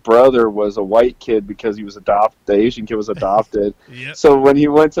 but his brother was a white kid because he was adopted. The Asian kid was adopted. Yep. So when he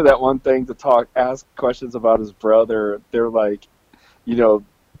went to that one thing to ask questions about his brother, they're like, you know,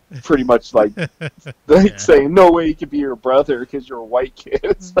 pretty much like Yeah. saying, "No way you could be your brother because you're a white kid."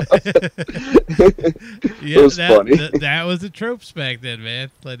 Yeah, It was funny. That was the tropes back then,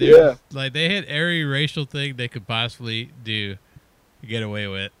 man. Like Yeah. like they had every racial thing they could possibly do to get away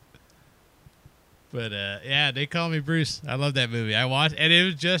with. But yeah, They Call Me Bruce. I love that movie. I watched, and it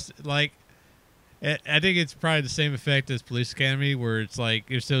was just like, I think it's probably the same effect as Police Academy, where it's like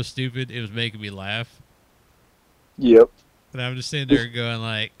it was so stupid it was making me laugh. Yep. And I'm just sitting there going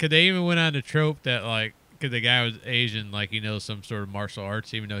like, cause they even went on the trope that like, cause the guy was Asian, like he knows some sort of martial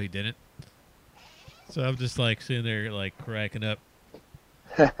arts, even though he didn't. So I'm just like sitting there like cracking up.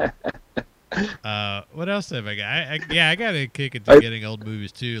 What else have I got? I got to kick into getting old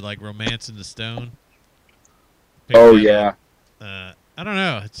movies too, like Romance in the Stone. Pick Oh that yeah. up. I don't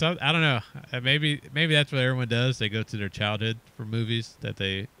know. I don't know. Maybe that's what everyone does. They go to their childhood for movies that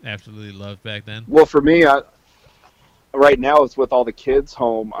they absolutely loved back then. Well, for me, right now it's with all the kids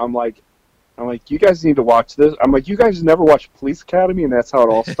home. I'm like, you guys need to watch this. I'm like, you guys never watched Police Academy, and that's how it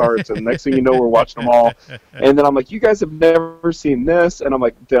all starts. And next thing you know, we're watching them all. And then I'm like, you guys have never seen this. And I'm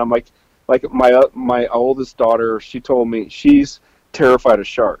like, my oldest daughter, she told me she's terrified of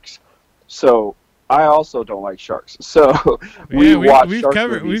sharks. So I also don't like sharks. So we've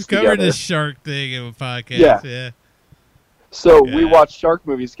covered together. this shark thing in a podcast. Yeah. Yeah. So we Yeah. watch shark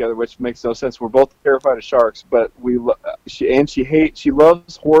movies together, which makes no sense. We're both terrified of sharks, but she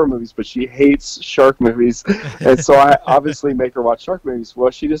loves horror movies, but she hates shark movies. And so I obviously make her watch shark movies.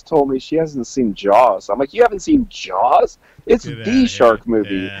 Well, she just told me she hasn't seen Jaws. I'm like, you haven't seen Jaws? It's Get outta the here. shark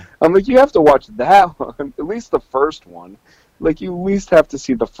movie. Yeah. I'm like, you have to watch that one, at least the first one. Like, you at least have to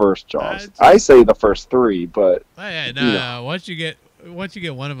see the first Jaws. I say the first three, but Oh, yeah, no, you no. Once you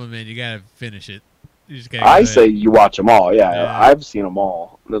get one of them in, you gotta finish it. You just gotta. I go say ahead. you watch them all. Yeah, Yeah. I've seen them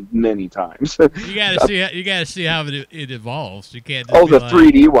all many times. You gotta see how it evolves. You can't. Just Oh, be the like,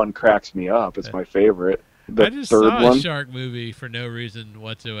 3D one cracks me up. It's my favorite. The I just third saw one. a shark movie for no reason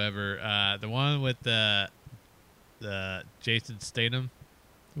whatsoever. The one with the Jason Statham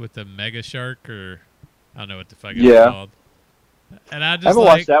with the mega shark, or I don't know what the fuck it's Yeah. called. And I just I haven't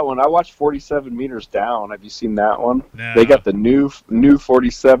like, watched that one. I watched 47 Meters Down. Have you seen that one? No. They got the new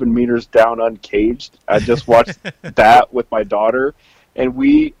 47 Meters Down Uncaged. I just watched that with my daughter, and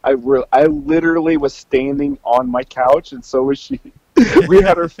I literally was standing on my couch, and so was she. We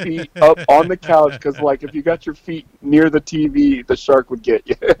had our feet up on the couch because, like, if you got your feet near the TV, the shark would get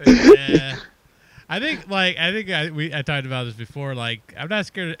you. Yeah. I think I talked about this before. Like, I'm not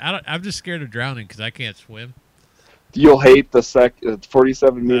scared. I'm just scared of drowning because I can't swim. You'll hate the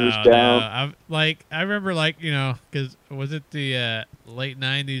 47 Meters No, Down. I remember, because was it the late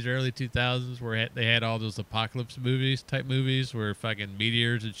 '90s, early 2000s where they had all those apocalypse movies where fucking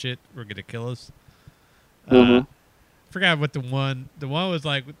meteors and shit were gonna kill us. Forgot what the one was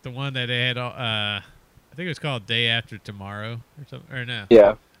like. The one that they had. I think it was called Day After Tomorrow or something. Or no.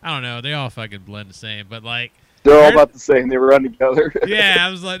 Yeah. I don't know. They all fucking blend the same, but like. They're all about the same. They run together. Yeah,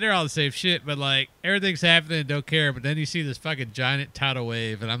 I was like, they're all the same shit, but like everything's happening and don't care. But then you see this fucking giant tidal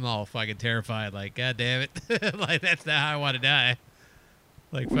wave, and I'm all fucking terrified. Like, god damn it, like that's not how I want to die.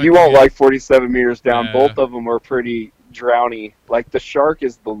 Like, You won't like 47 meters down. Both of them are pretty drowny. Like the shark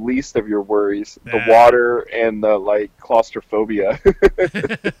is the least of your worries. The water and the like claustrophobia.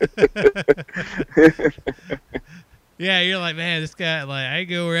 Yeah, you're like, man, this guy, like, I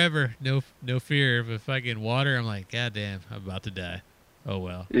go wherever, no fear. But fucking water, I'm like, god damn, I'm about to die. Oh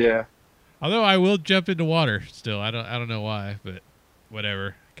well. Yeah. Although I will jump into water still. I don't know why, but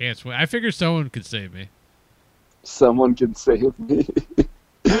whatever. Can't swim. I figured someone could save me. Someone can save me.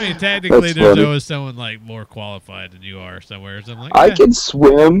 I mean, technically, That's there's funny. always someone like more qualified than you are somewhere. So I'm like, I yeah. can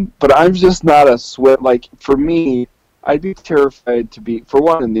swim, but I'm just not a swim. Like for me, I'd be terrified to be, for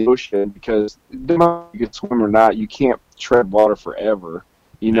one, in the ocean, because no matter if you can swim or not, you can't tread water forever.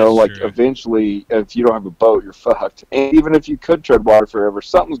 You know, That's like true. eventually, if you don't have a boat, you're fucked. And even if you could tread water forever,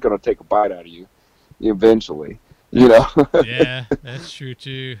 something's going to take a bite out of you eventually. You know? Yeah, that's true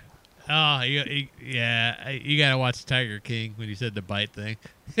too. Oh, yeah, you gotta watch Tiger King when you said the bite thing.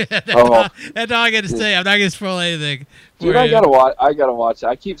 That's all I got to say. I'm not gonna spoil anything. Dude, I gotta watch it.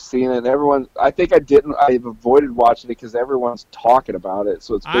 I keep seeing it. And everyone, I've avoided watching it because everyone's talking about it,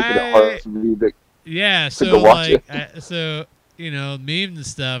 so it's making it hard for me to. Yeah, to so go watch like, so you know, memes and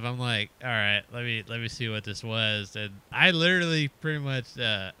stuff. I'm like, all right, let me see what this was, and I literally pretty much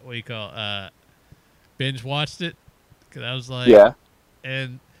binge watched it because I was like, Yeah.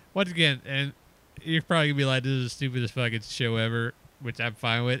 And once again, and you're probably gonna be like, this is the stupidest fucking show ever, which I'm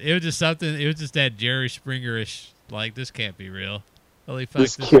fine with. It was just something. It was just that Jerry Springer-ish, like, this can't be real. Holy fuck,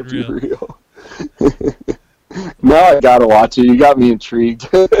 This this can't is be real. Now I gotta watch it. You got me intrigued.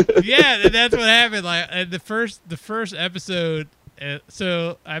 Yeah, and that's what happened. Like, and the first episode.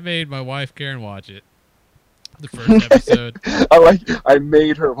 So I made my wife Karen watch it. The first episode. I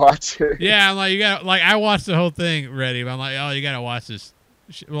made her watch it. Yeah, I'm like, you got, like, I watched the whole thing ready, but I'm like, oh, you gotta watch this.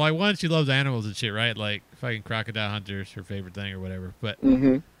 Well, like, one, she loves animals and shit, right? Like, fucking Crocodile Hunter's her favorite thing or whatever. But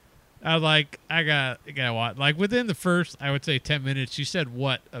I was like, I gotta watch. Like, within the first, I would say 10 minutes, she said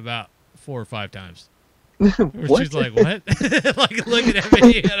what about 4 or 5 times. What? She's like, what? Like, looking at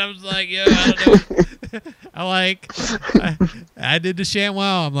me, and I was like, yo, I don't know. I did the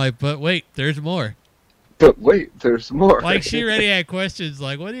ShamWow. I'm like, but wait, there's more. But wait, there's more. Like, she already had questions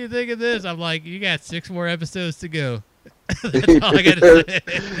like, what do you think of this? I'm like, you got 6 more episodes to go. That's all I got to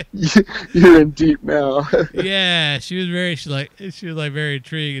say. You're in deep now. Yeah, she was very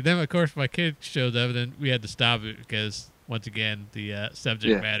intrigued. And then, of course, my kid shows up, and then we had to stop it because, once again, the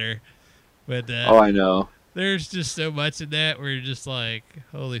subject matter. But Oh, I know. there's just so much in that where you're just like,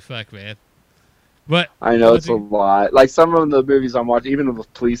 holy fuck, man. But I know it's a lot. Like some of the movies I'm watching, even the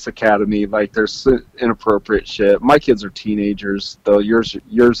Police Academy, like there's inappropriate shit. My kids are teenagers, though. Yours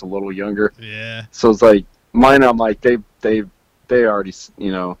a little younger. Yeah. So it's like mine. I'm like they already,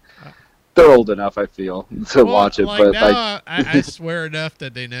 you know, they're old enough. I feel to watch it, like, but now like I swear enough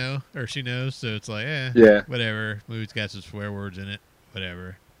that they know or she knows. So it's like, yeah, whatever. Movie's got some swear words in it.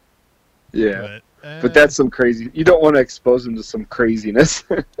 Whatever. yeah. But that's some crazy. You don't want to expose them to some craziness.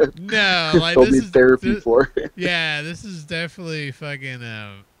 No, like they'll this need is therapy for. Yeah, this is definitely fucking.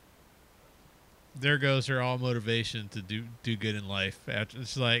 There goes her all motivation to do good in life. After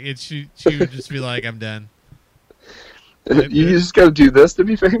it's like she would just be like, I'm done. You just got to do this to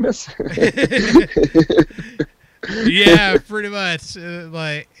be famous. Yeah, pretty much.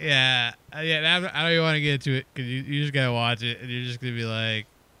 Like, yeah. I don't even want to get into it because you just gotta watch it and you're just gonna be like,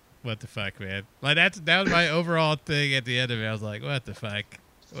 what the fuck, man? Like that was my overall thing at the end of it. I was like, what the fuck?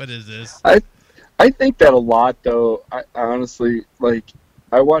 What is this? I think that a lot, though. I honestly, like,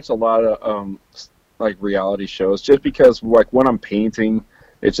 I watch a lot of like reality shows just because, like, when I'm painting,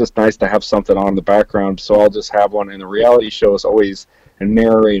 it's just nice to have something on in the background. So I'll just have one. And the reality shows always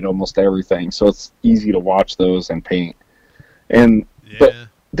narrate almost everything, so it's easy to watch those and paint. And but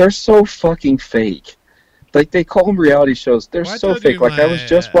they're so fucking fake. Like, they call them reality shows. They're so fake. Like, I was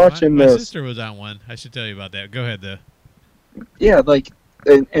just watching my this. sister was on one. I should tell you about that. Go ahead, though. Yeah, like,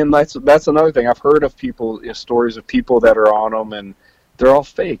 and that's another thing. I've heard of people, stories of people that are on them, and they're all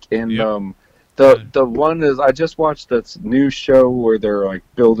fake. And the one is, I just watched this new show where they're, like,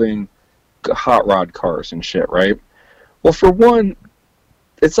 building hot rod cars and shit, right? Well, for one,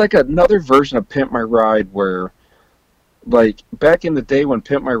 it's like another version of Pimp My Ride where, like, back in the day when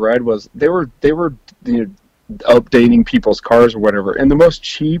Pimp My Ride was, they were updating people's cars or whatever, and the most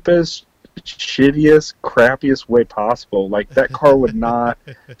cheapest shittiest, crappiest way possible. Like, that car would not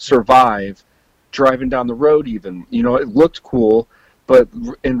survive driving down the road even. You know, it looked cool, but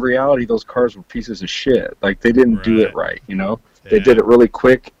in reality, those cars were pieces of shit. Like, they didn't do it right, you know? They did it really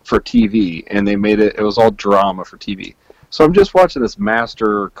quick for TV, and they made it was all drama for TV. So I'm just watching this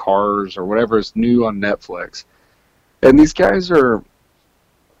Master Cars or whatever is new on Netflix, and these guys are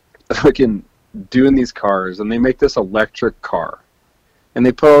fucking doing these cars, and they make this electric car, and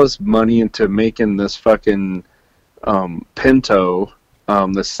they put all this money into making this fucking Pinto,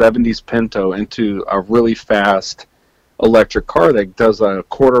 the 70s Pinto, into a really fast electric car that does a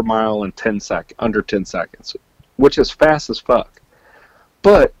quarter mile in under 10 seconds, which is fast as fuck.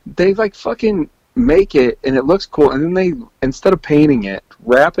 But they like fucking make it, and it looks cool, and then they, instead of painting it,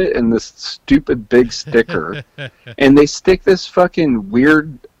 wrap it in this stupid big sticker, and they stick this fucking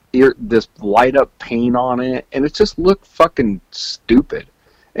weird, this light up paint on it, and it just looked fucking stupid.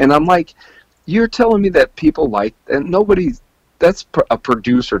 And I'm like, you're telling me that people like, and that's a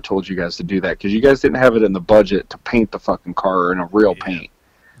producer told you guys to do that, because you guys didn't have it in the budget to paint the fucking car in a real paint.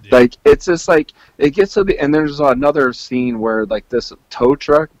 Yeah. Like, it's just like, it gets to the, and there's another scene where like this tow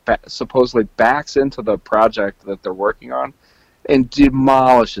truck supposedly backs into the project that they're working on and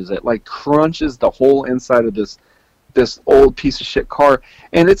demolishes it, like crunches the whole inside of this old piece of shit car,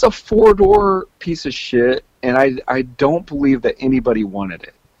 and it's a 4-door piece of shit, and I don't believe that anybody wanted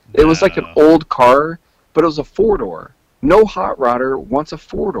it. It was like an old car, but it was a 4-door. No hot rodder wants a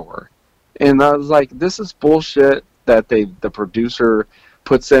 4-door. And I was like, this is bullshit that the producer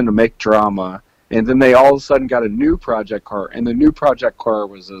puts in to make drama, and then they all of a sudden got a new project car, and the new project car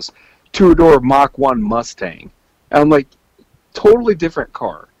was this 2-door Mach 1 Mustang. And I'm like, totally different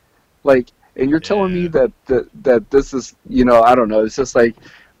car. Like, and you're telling me that this is, you know, I don't know, it's just like,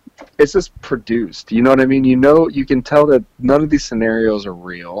 it's just produced, you know what I mean? You know, you can tell that none of these scenarios are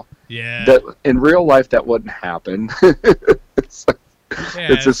real. Yeah. That in real life that wouldn't happen. It's like,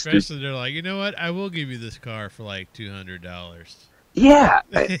 yeah, it's especially they're like, you know what? I will give you this car for like $200. Yeah,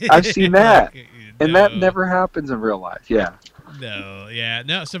 I've seen that, and that never happens in real life. Yeah.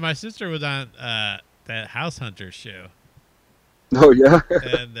 No. So my sister was on that House Hunters show. Oh yeah.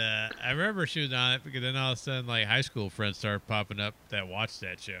 And I remember she was on it because then all of a sudden, like, high school friends started popping up that watched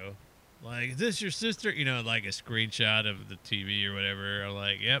that show. Like, is this your sister? You know, like a screenshot of the TV or whatever. I'm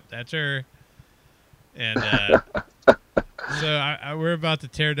like, yep, that's her. And so we're about to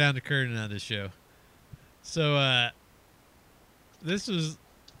tear down the curtain on this show. So this was,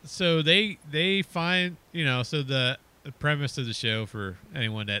 so they find, you know, so the premise of the show, for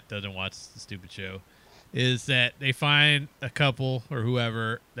anyone that doesn't watch the stupid show, is that they find a couple or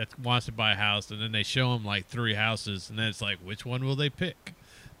whoever that wants to buy a house, and then they show them like 3 houses, and then it's like, which one will they pick?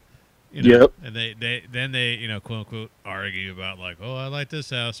 You know? Yep. And they you know, quote unquote, argue about like, oh, I like this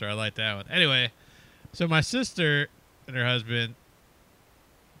house or I like that one. Anyway, so my sister and her husband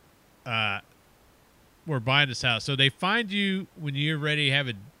were buying this house. So they find you when you're ready to have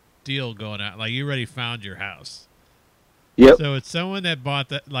a deal going on, like you already found your house. Yep. So it's someone that bought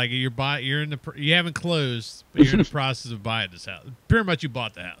that, like you haven't closed, but you're in the process of buying this house. Pretty much, you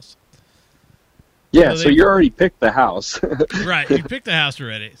bought the house. Yeah. So you already picked the house. Right. You picked the house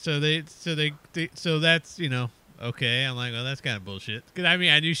already. So that's, you know, okay. I'm like, well, that's kind of bullshit. Because I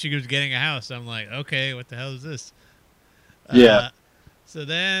mean, I knew she was getting a house. I'm like, okay, what the hell is this? Yeah. So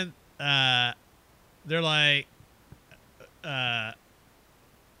then they're like,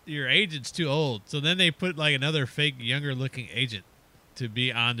 your agent's too old. So then they put like another fake younger looking agent to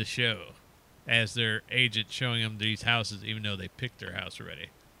be on the show as their agent, showing them these houses, even though they picked their house already.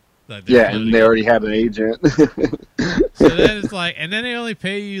 Like, yeah, and they already have an agent. So then it's like, and then they only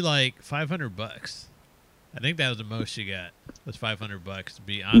pay you like $500. I think that was the most she got, was $500 to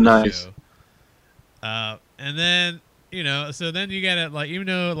be on the show. And then, you know, so then you gotta, like, even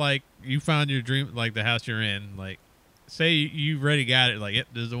though like you found your dream, like the house you're in, like, say you already got it, like, yep,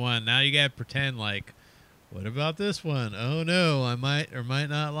 this is the one. Now you gotta pretend like, what about this one? Oh no, I might or might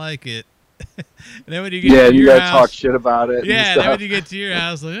not like it. And then when you get to you your gotta house, talk shit about it. Yeah, then when you get to your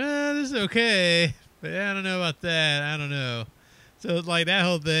house, like, this is okay, but I don't know about that. I don't know. So it's like that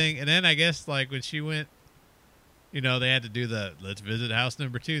whole thing. And then I guess like when she went, you know, they had to do the let's visit house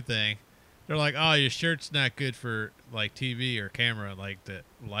number 2 thing. They're like, oh, your shirt's not good for like TV or camera, like the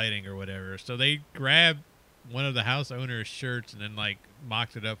lighting or whatever. So they grabbed one of the house owner's shirts and then like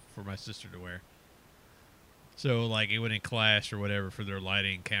mocked it up for my sister to wear. So like it wouldn't clash or whatever for their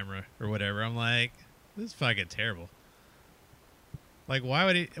lighting, camera or whatever. I'm like, this is fucking terrible. Like, why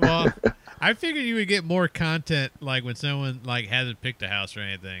would he? Well, I figured you would get more content like when someone like hasn't picked a house or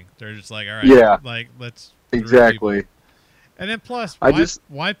anything. They're just like, all right, yeah, like let's exactly. And then plus,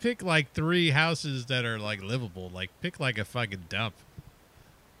 why pick like 3 houses that are like livable? Like pick like a fucking dump.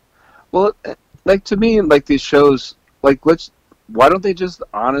 Well, like to me, like these shows, like why don't they just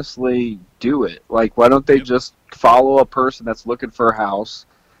honestly do it? Like why don't they just follow a person that's looking for a house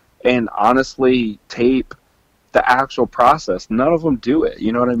and honestly tape the actual process? None of them do it.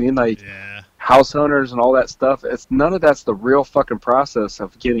 You know what I mean? Like house hunters and all that stuff. None of that's the real fucking process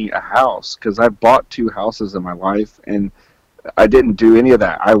of getting a house. Because I bought 2 houses in my life and I didn't do any of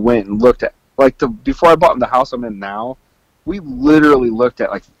that. I went and looked at before I bought the house I'm in now. We literally looked at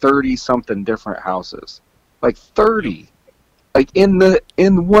like 30 something different houses, like 30, like in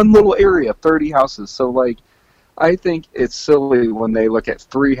one little area, 30 houses. So like, I think it's silly when they look at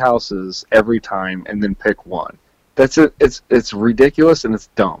 3 houses every time and then pick one. That's it. It's ridiculous and it's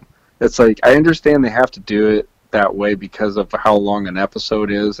dumb. It's like, I understand they have to do it that way because of how long an episode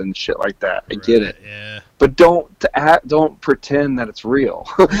is and shit like that. I get it. Yeah. But don't pretend that it's real.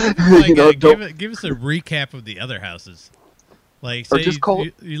 Like, you know, give us a recap of the other houses. Like, say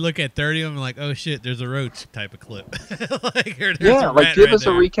you look at 30 of them and like, oh shit, there's a roach type of clip. Like, give us a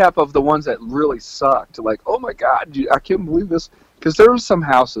recap of the ones that really sucked. Like, oh my god, I can't believe this. Because there were some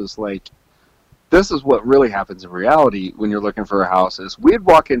houses, like, this is what really happens in reality when you're looking for a house. Is we'd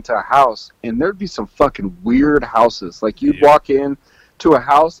walk into a house and there'd be some fucking weird houses. Like, you'd walk in to a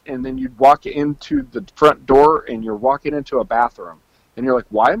house and then you'd walk into the front door and you're walking into a bathroom. And you're like,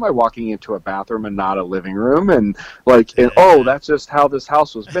 why am I walking into a bathroom and not a living room? And like, oh, that's just how this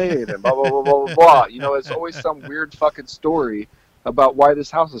house was made, and blah, blah, blah, blah, blah, blah. You know, it's always some weird fucking story about why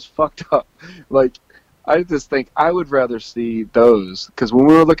this house is fucked up. Like, I just think I would rather see those, because when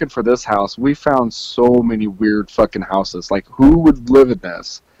we were looking for this house, we found so many weird fucking houses. Like, who would live in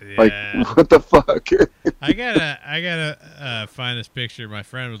this? Yeah. Like, what the fuck? I gotta find this picture. My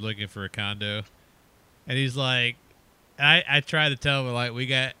friend was looking for a condo, and he's like, I tried to tell him, like,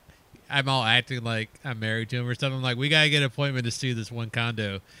 I'm all acting like I'm married to him or something. I'm like, we gotta get an appointment to see this one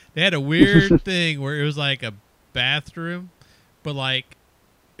condo. They had a weird thing where it was like a bathroom, but like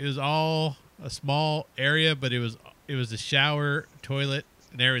it was all a small area, but it was a shower, toilet,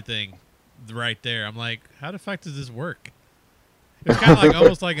 and everything right there. I'm like, how the fuck does this work? It's kind of like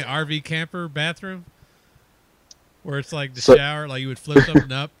almost like an RV camper bathroom, where it's like the shower, like you would flip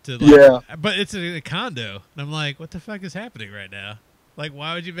something up to, like, but it's a condo. And I'm like, what the fuck is happening right now? Like,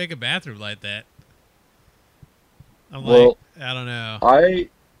 why would you make a bathroom like that? I'm like, I don't know.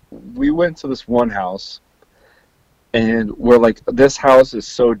 We went to this one house, and we're like, this house is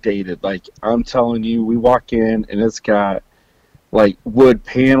so dated. Like, I'm telling you, we walk in, and it's got, like, wood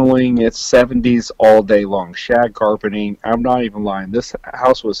paneling. It's 70s all day long. Shag carpeting. I'm not even lying. This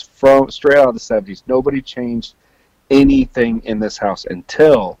house was straight out of the 70s. Nobody changed anything in this house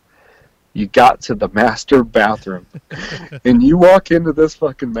until you got to the master bathroom. And you walk into this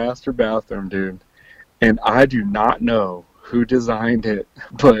fucking master bathroom, dude, and I do not know who designed it,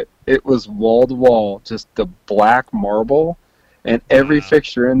 but it was wall to wall, just the black marble, and every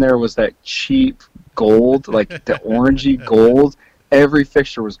fixture in there was that cheap gold, like the orangey gold. Every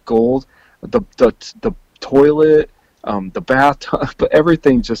fixture was gold. The toilet, the bathtub, but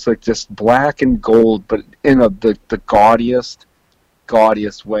everything just black and gold, but in the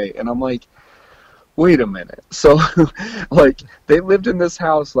gaudiest way. And I'm like, wait a minute. So, like, they lived in this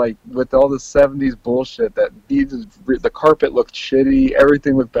house, like, with all the 70s bullshit that needed, the carpet looked shitty,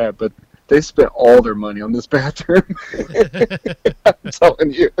 everything looked bad, but they spent all their money on this bathroom. I'm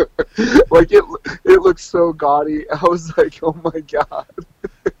telling you. Like, it looks so gaudy. I was like, oh my god.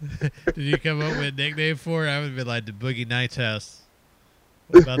 Did you come up with a nickname for it? I would have been like the Boogie Nights house.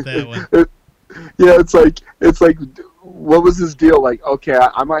 What about that one? Yeah, it's like, what was his deal? Like, okay,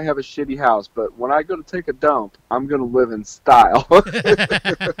 I might have a shitty house, but when I go to take a dump, I'm going to live in style.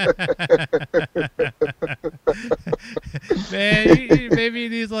 Man, maybe he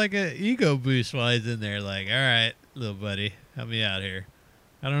needs like an ego boost while he's in there. Like, all right, little buddy, help me out here.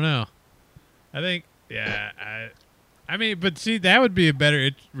 I don't know. I think, I mean, but see, that would be a better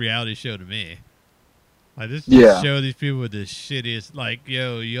reality show to me. Like, this show these people with the shittiest, like,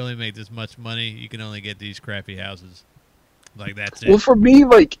 yo, you only make this much money, you can only get these crappy houses. Like, that's it. Well, for me,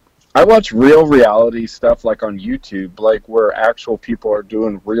 like, I watch real reality stuff, like, on YouTube, like, where actual people are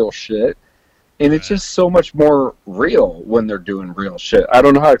doing real shit. And it's just so much more real when they're doing real shit. I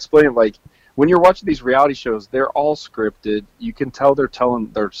don't know how to explain it. Like, when you're watching these reality shows, they're all scripted. You can tell they're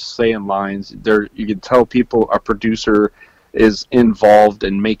saying lines. You can tell a producer is involved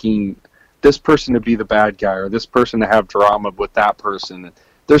in making this person to be the bad guy or this person to have drama with that person.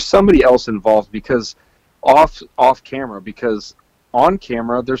 There's somebody else involved because off camera, because on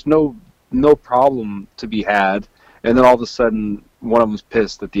camera there's no problem to be had, and then all of a sudden one of them's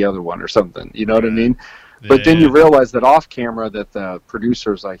pissed at the other one or something. You know what I Right. mean? But then Yeah. you realize that off camera that the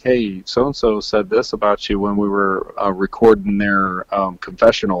producer's like, hey, so-and-so said this about you when we were recording their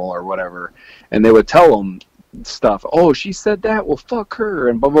confessional or whatever. And they would tell them stuff. Oh, she said that? Well, fuck her.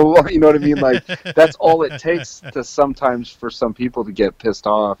 And blah, blah, blah. You know what I mean? Like, that's all it takes to sometimes for some people to get pissed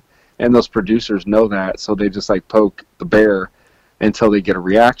off. And those producers know that. So they just, like, poke the bear until they get a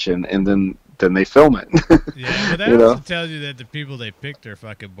reaction. And then they film it. Yeah, but that You also know? tells you that the people they picked are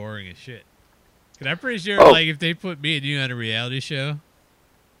fucking boring as shit. And I'm pretty sure, Oh. like, if they put me and you on a reality show,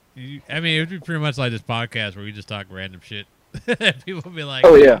 I mean, it would be pretty much like this podcast where we just talk random shit. People would be like,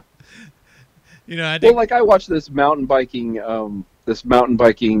 Oh, yeah. You know, I Well, think, like I watched this mountain biking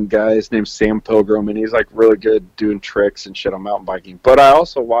guy. His name's Sam Pilgrim, and he's like really good doing tricks and shit on mountain biking. But I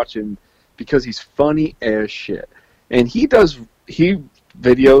also watch him because he's funny as shit, and he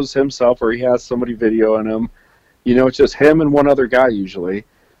videos himself, or he has somebody videoing him. You know, it's just him and one other guy usually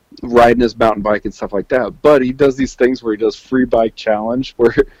riding his mountain bike and stuff like that. But he does these things where he does free bike challenge,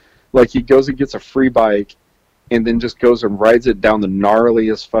 where like he goes and gets a free bike and then just goes and rides it down the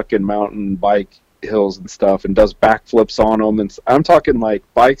gnarliest fucking mountain bike hills and stuff and does backflips on them. And I'm talking like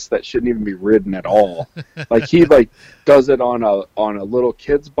bikes that shouldn't even be ridden at all. Like he like does it on a little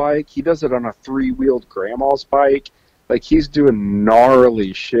kid's bike. He does it on a 3-wheeled grandma's bike. Like he's doing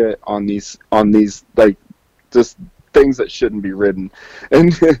gnarly shit on these like just things that shouldn't be ridden.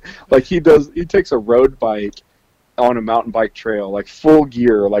 And like he takes a road bike on a mountain bike trail, like full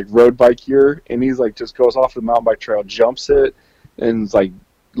gear, like road bike gear, and he's like just goes off the mountain bike trail, jumps it, and is like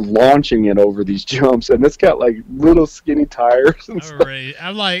launching it over these jumps, and it's got like little skinny tires and stuff.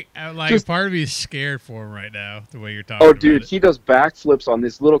 I'm like, Just- part of me is scared for him right now, the way you're talking Oh, about dude, it. he does backflips on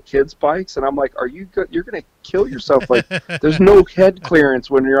these little kids' bikes, and I'm like, "Are you good? You're gonna kill yourself!" Like, there's no head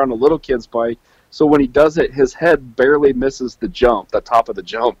clearance when you're on a little kid's bike. So when he does it, his head barely misses the top of the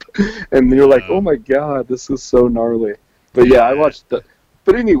jump, and you're like, Wow. "Oh my god, this is so gnarly." But yeah, I watched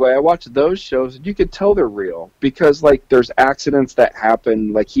But anyway, I watched those shows, and you could tell they're real because like there's accidents that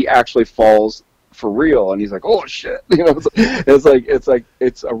happen. Like he actually falls for real, and he's like, "Oh shit!" You know,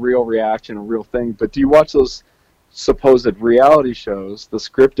 it's a real reaction, a real thing. But do you watch those supposed reality shows, the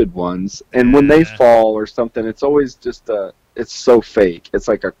scripted ones, and when they Yeah. fall or something, it's always just it's so fake. It's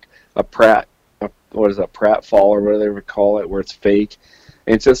like a Pratt, what is that, Pratt fall or whatever they would call it, where it's fake.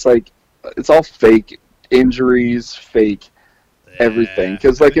 And it's just like it's all fake injuries, fake everything.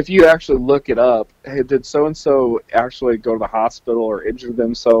 Because like if you actually look it up, hey, did so and so actually go to the hospital or injure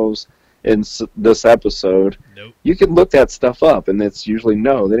themselves in this episode? Nope. You can look that stuff up, and it's usually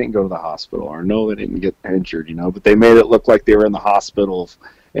no, they didn't go to the hospital, or no, they didn't get injured. You know, but they made it look like they were in the hospital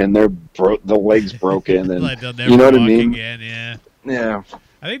and the legs broken, and Like they'll never you know what I walk mean? again, yeah. Yeah.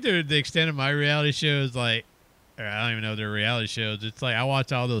 I think the extent of my reality show is like, or I don't even know if they're reality shows. It's like I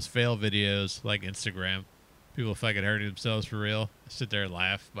watch all those fail videos, like Instagram. People fucking hurting themselves for real. I sit there and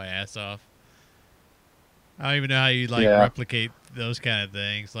laugh my ass off. I don't even know how you like Yeah. replicate those kind of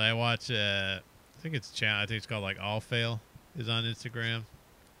things. Like I watch, I think it's a channel. I think it's called like All Fail is on Instagram.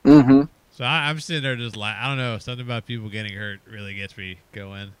 Mm-hmm. So I'm sitting there just I don't know, something about people getting hurt really gets me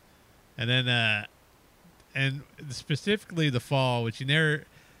going. And then, and specifically the fall, which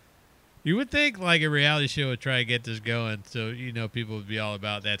you would think like a reality show would try to get this going, so you know people would be all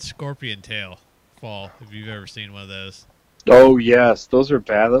about that scorpion tail fall. If you've ever seen one of those, Oh yes, those are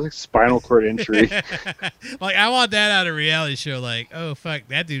bad. That's like spinal cord injury. like I want that out of a reality show. Like, oh fuck,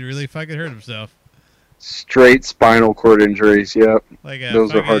 that dude really fucking hurt himself. Straight spinal cord injuries. Yep. Like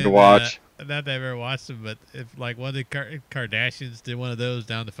Those are hard to watch. Not that I've ever watched them, but if like one of the Kardashians did one of those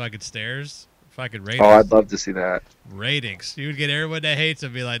down the fucking stairs, fucking ratings. Oh, I'd love to see that. Ratings. You would get everyone that hates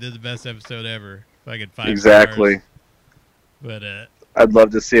them be like, "This is the best episode ever." Fucking 5 Exactly. stars. But I'd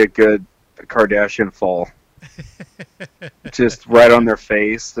love to see a good Kardashian fall. Just right on their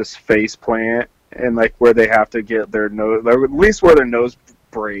face, this face plant, and like where they have to get their nose, like, at least where their nose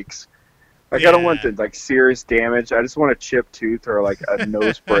breaks. Like I don't want Yeah. the like serious damage. I just want a chipped tooth or like a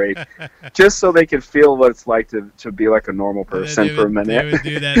nose break, just so they can feel what it's like to be like a normal and then person they for a would- minute. They would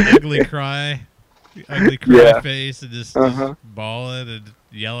do that ugly cry, Yeah. face, and just Uh-huh. bawling and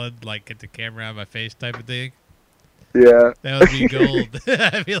yelling like "Get the camera out of my face" type of thing. Yeah. That would be gold.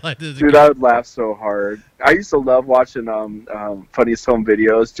 I feel like this is Dude, I would laugh so hard. I used to love watching Funniest Home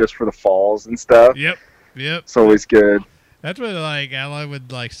Videos just for the falls and stuff. Yep. It's always good. That's what like I like when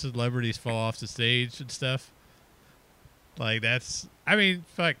like celebrities fall off the stage and stuff. Like that's, I mean,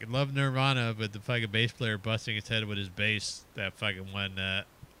 fucking love Nirvana, but the fucking bass player busting his head with his bass, that fucking one.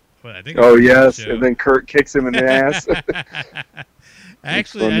 What I think. it Oh was on the yes, show. and then Kurt kicks him in the ass.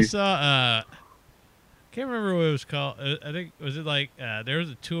 Actually, I funny. saw can't remember what it was called. I think was it like there was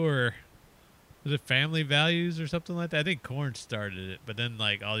a tour. Was it Family Values or something like that? I think Korn started it, but then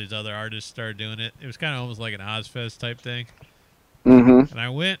like all these other artists started doing it. It was kind of almost like an Ozfest type thing. Mm-hmm. And I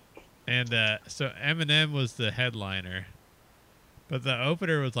went, and so Eminem was the headliner, but the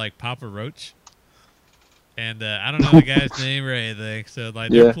opener was like Papa Roach, and I don't know the guy's name or anything. So like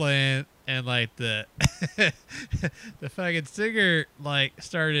they're playing, and like the the fucking singer like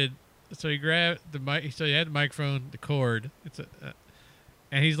started. So he grabbed the mic. So he had the microphone, the cord.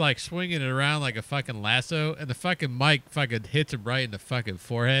 And he's like swinging it around like a fucking lasso, and the fucking mic fucking hits him right in the fucking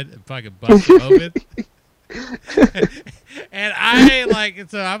forehead and fucking busts him open. And I like,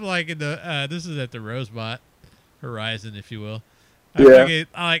 so I'm like in the this is at the Rosemont Horizon, if you will. I'm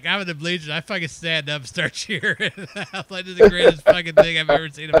in the bleachers. I fucking stand up and start cheering. I'm like, this is the greatest fucking thing I've ever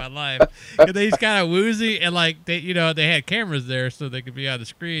seen in my life. And he's kind of woozy, and like they had cameras there so they could be on the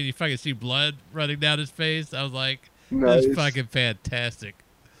screen. You fucking see blood running down his face. I was like, Nice. that's fucking fantastic.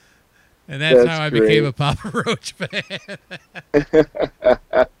 And that's how I became a Papa Roach fan.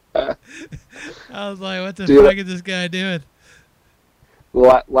 I was like, what the fuck is this guy doing?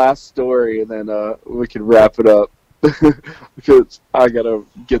 Last story, and then we can wrap it up. Because I gotta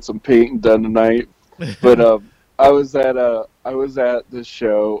get some painting done tonight. But I was at this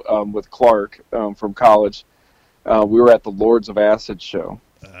show with Clark from college. We were at the Lords of Acid show,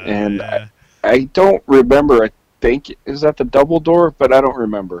 and I don't remember. I think is that the Double Door, but I don't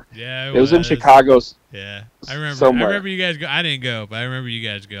remember. Yeah, it was in Chicago. Yeah, I remember. Somewhere. I remember you guys go. I didn't go, but I remember you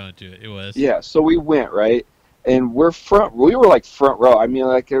guys going to it. It was. Yeah, so we went, right, and we were like front row. I mean,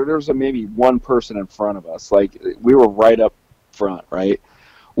 like there was maybe one person in front of us. Like we were right up front, right.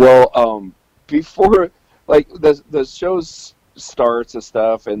 Well, before like the show starts and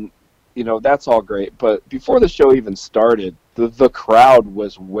stuff, and you know that's all great, but before the show even started, the crowd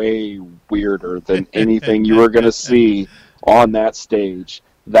was way weirder than anything you were going to see on that stage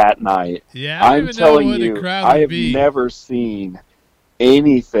that night. Yeah, I'm telling you, I have never seen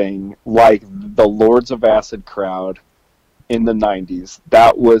anything like the Lords of Acid crowd in the 90s.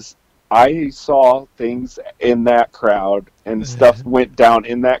 I saw things in that crowd, and stuff went down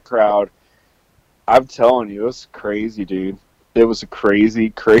in that crowd. I'm telling you, it was crazy, dude. It was a crazy,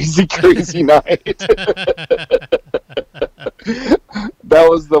 crazy, crazy night. That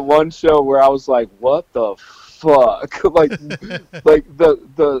was the one show where I was like, what the fuck? like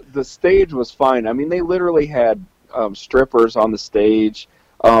the stage was fine. I mean, they literally had strippers on the stage.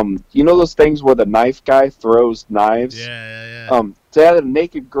 You know those things where the knife guy throws knives? Yeah. They had a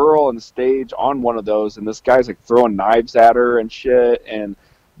naked girl on the stage on one of those, and this guy's like throwing knives at her and shit, and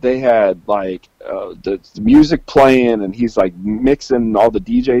they had like the music playing, and he's like mixing all the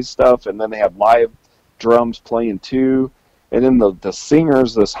DJ stuff, and then they had live drums playing too, and then the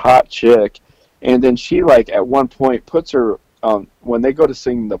singer's this hot chick, and then she like at one point puts her when they go to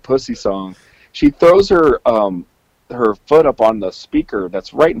sing the Pussy song, she throws her foot up on the speaker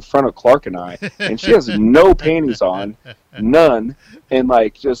that's right in front of Clark and I, and she has no panties on, none, and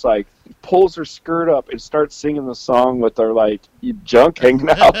like just like pulls her skirt up and starts singing the song with her like junk hanging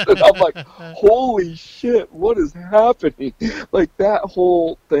out, and I'm like, holy shit, what is happening? Like that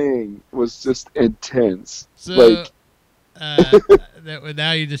whole thing was just intense. So, like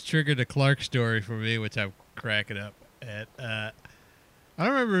now you just triggered a Clark story for me, which I'm cracking up at. I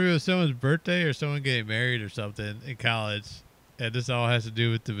don't remember if it was someone's birthday or someone getting married or something in college, and this all has to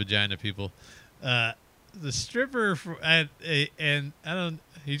do with the vagina people. The stripper and I don't.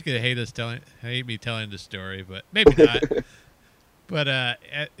 He's gonna hate me telling the story, but maybe not. But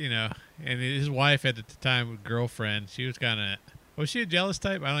you know, and his wife at the time, girlfriend, she was kind of. Was she a jealous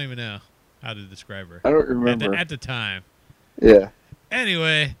type? I don't even know how to describe her. I don't remember at the time. Yeah.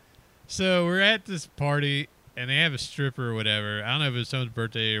 Anyway, so we're at this party, and they have a stripper or whatever. I don't know if it was someone's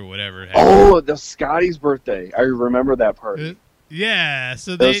birthday or whatever. Oh, the Scotty's birthday. I remember that party. Yeah,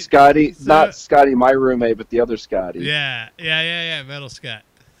 so they Scotty, not Scotty, my roommate, but the other Scotty. Yeah, Metal Scott.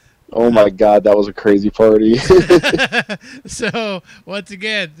 Oh my God, that was a crazy party. So once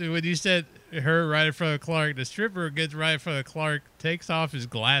again, when you said her right in front of Clark, the stripper gets right in front of Clark, takes off his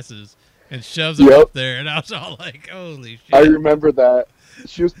glasses, and shoves them up there, and I was all like, "Holy shit!" I remember that.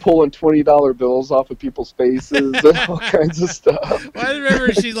 She was pulling $20 bills off of people's faces and all kinds of stuff. Well, I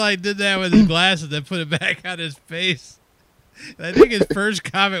remember she like did that with his glasses, then put it back on his face. And I think his first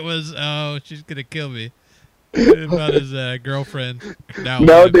comment was, "Oh, she's gonna kill me," about his girlfriend.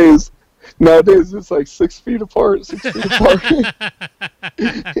 Nowadays, it's like 6 feet apart. 6 feet apart.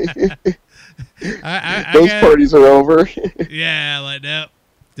 Those parties are over. Yeah, like nope,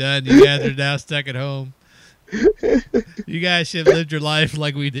 done. You guys are now stuck at home. You guys should have lived your life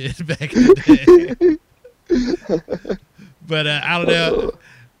like we did back in the day. But I don't know.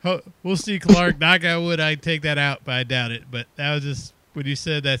 We'll see, Clark. Knock on wood, I'd take that out, but I doubt it. But that was just when you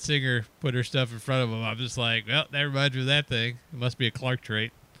said that singer put her stuff in front of him. I'm just like, well, that reminds me of that thing. It must be a Clark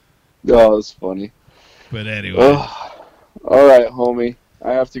trait. Oh, that's funny. But anyway. Oh, all right, homie.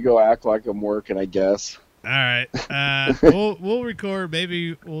 I have to go act like I'm working, I guess. All right. We'll record.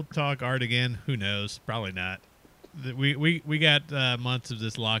 Maybe we'll talk art again. Who knows? Probably not. We got months of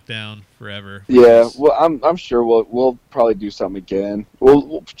this lockdown forever. Yeah, well, I'm sure we'll probably do something again.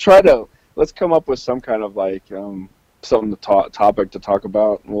 We'll try to let's come up with some kind of like something topic to talk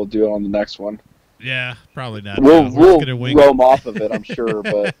about, and we'll do it on the next one. Yeah, probably not. We'll gonna wing roam off of it, I'm sure,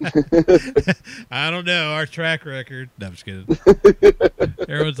 but I don't know our track record. No, I'm just kidding.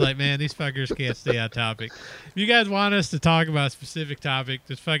 Everyone's like, man, these fuckers can't stay on topic. If you guys want us to talk about a specific topic,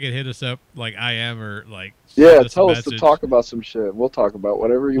 just fucking hit us up like I am or like. Yeah, tell us to talk about some shit. We'll talk about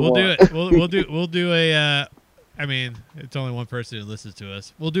whatever you want. We'll do it. We'll do a. I mean, it's only one person who listens to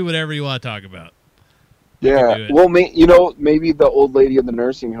us. We'll do whatever you want to talk about. Yeah, well, maybe the old lady in the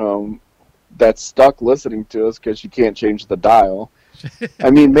nursing home that's stuck listening to us because she can't change the dial. I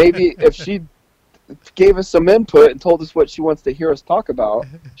mean, maybe if she gave us some input and told us what she wants to hear us talk about,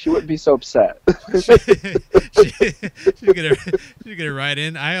 she wouldn't be so upset. She's gonna write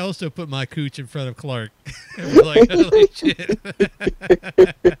in. I also put my cooch in front of Clark. We're like, holy shit.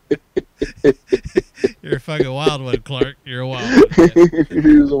 You're a fucking wild one, Clark. You're a wild one.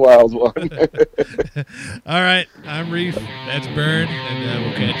 He's a wild one. All right, I'm Reef. That's Burn, and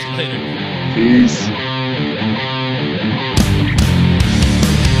we'll catch you later. Peace.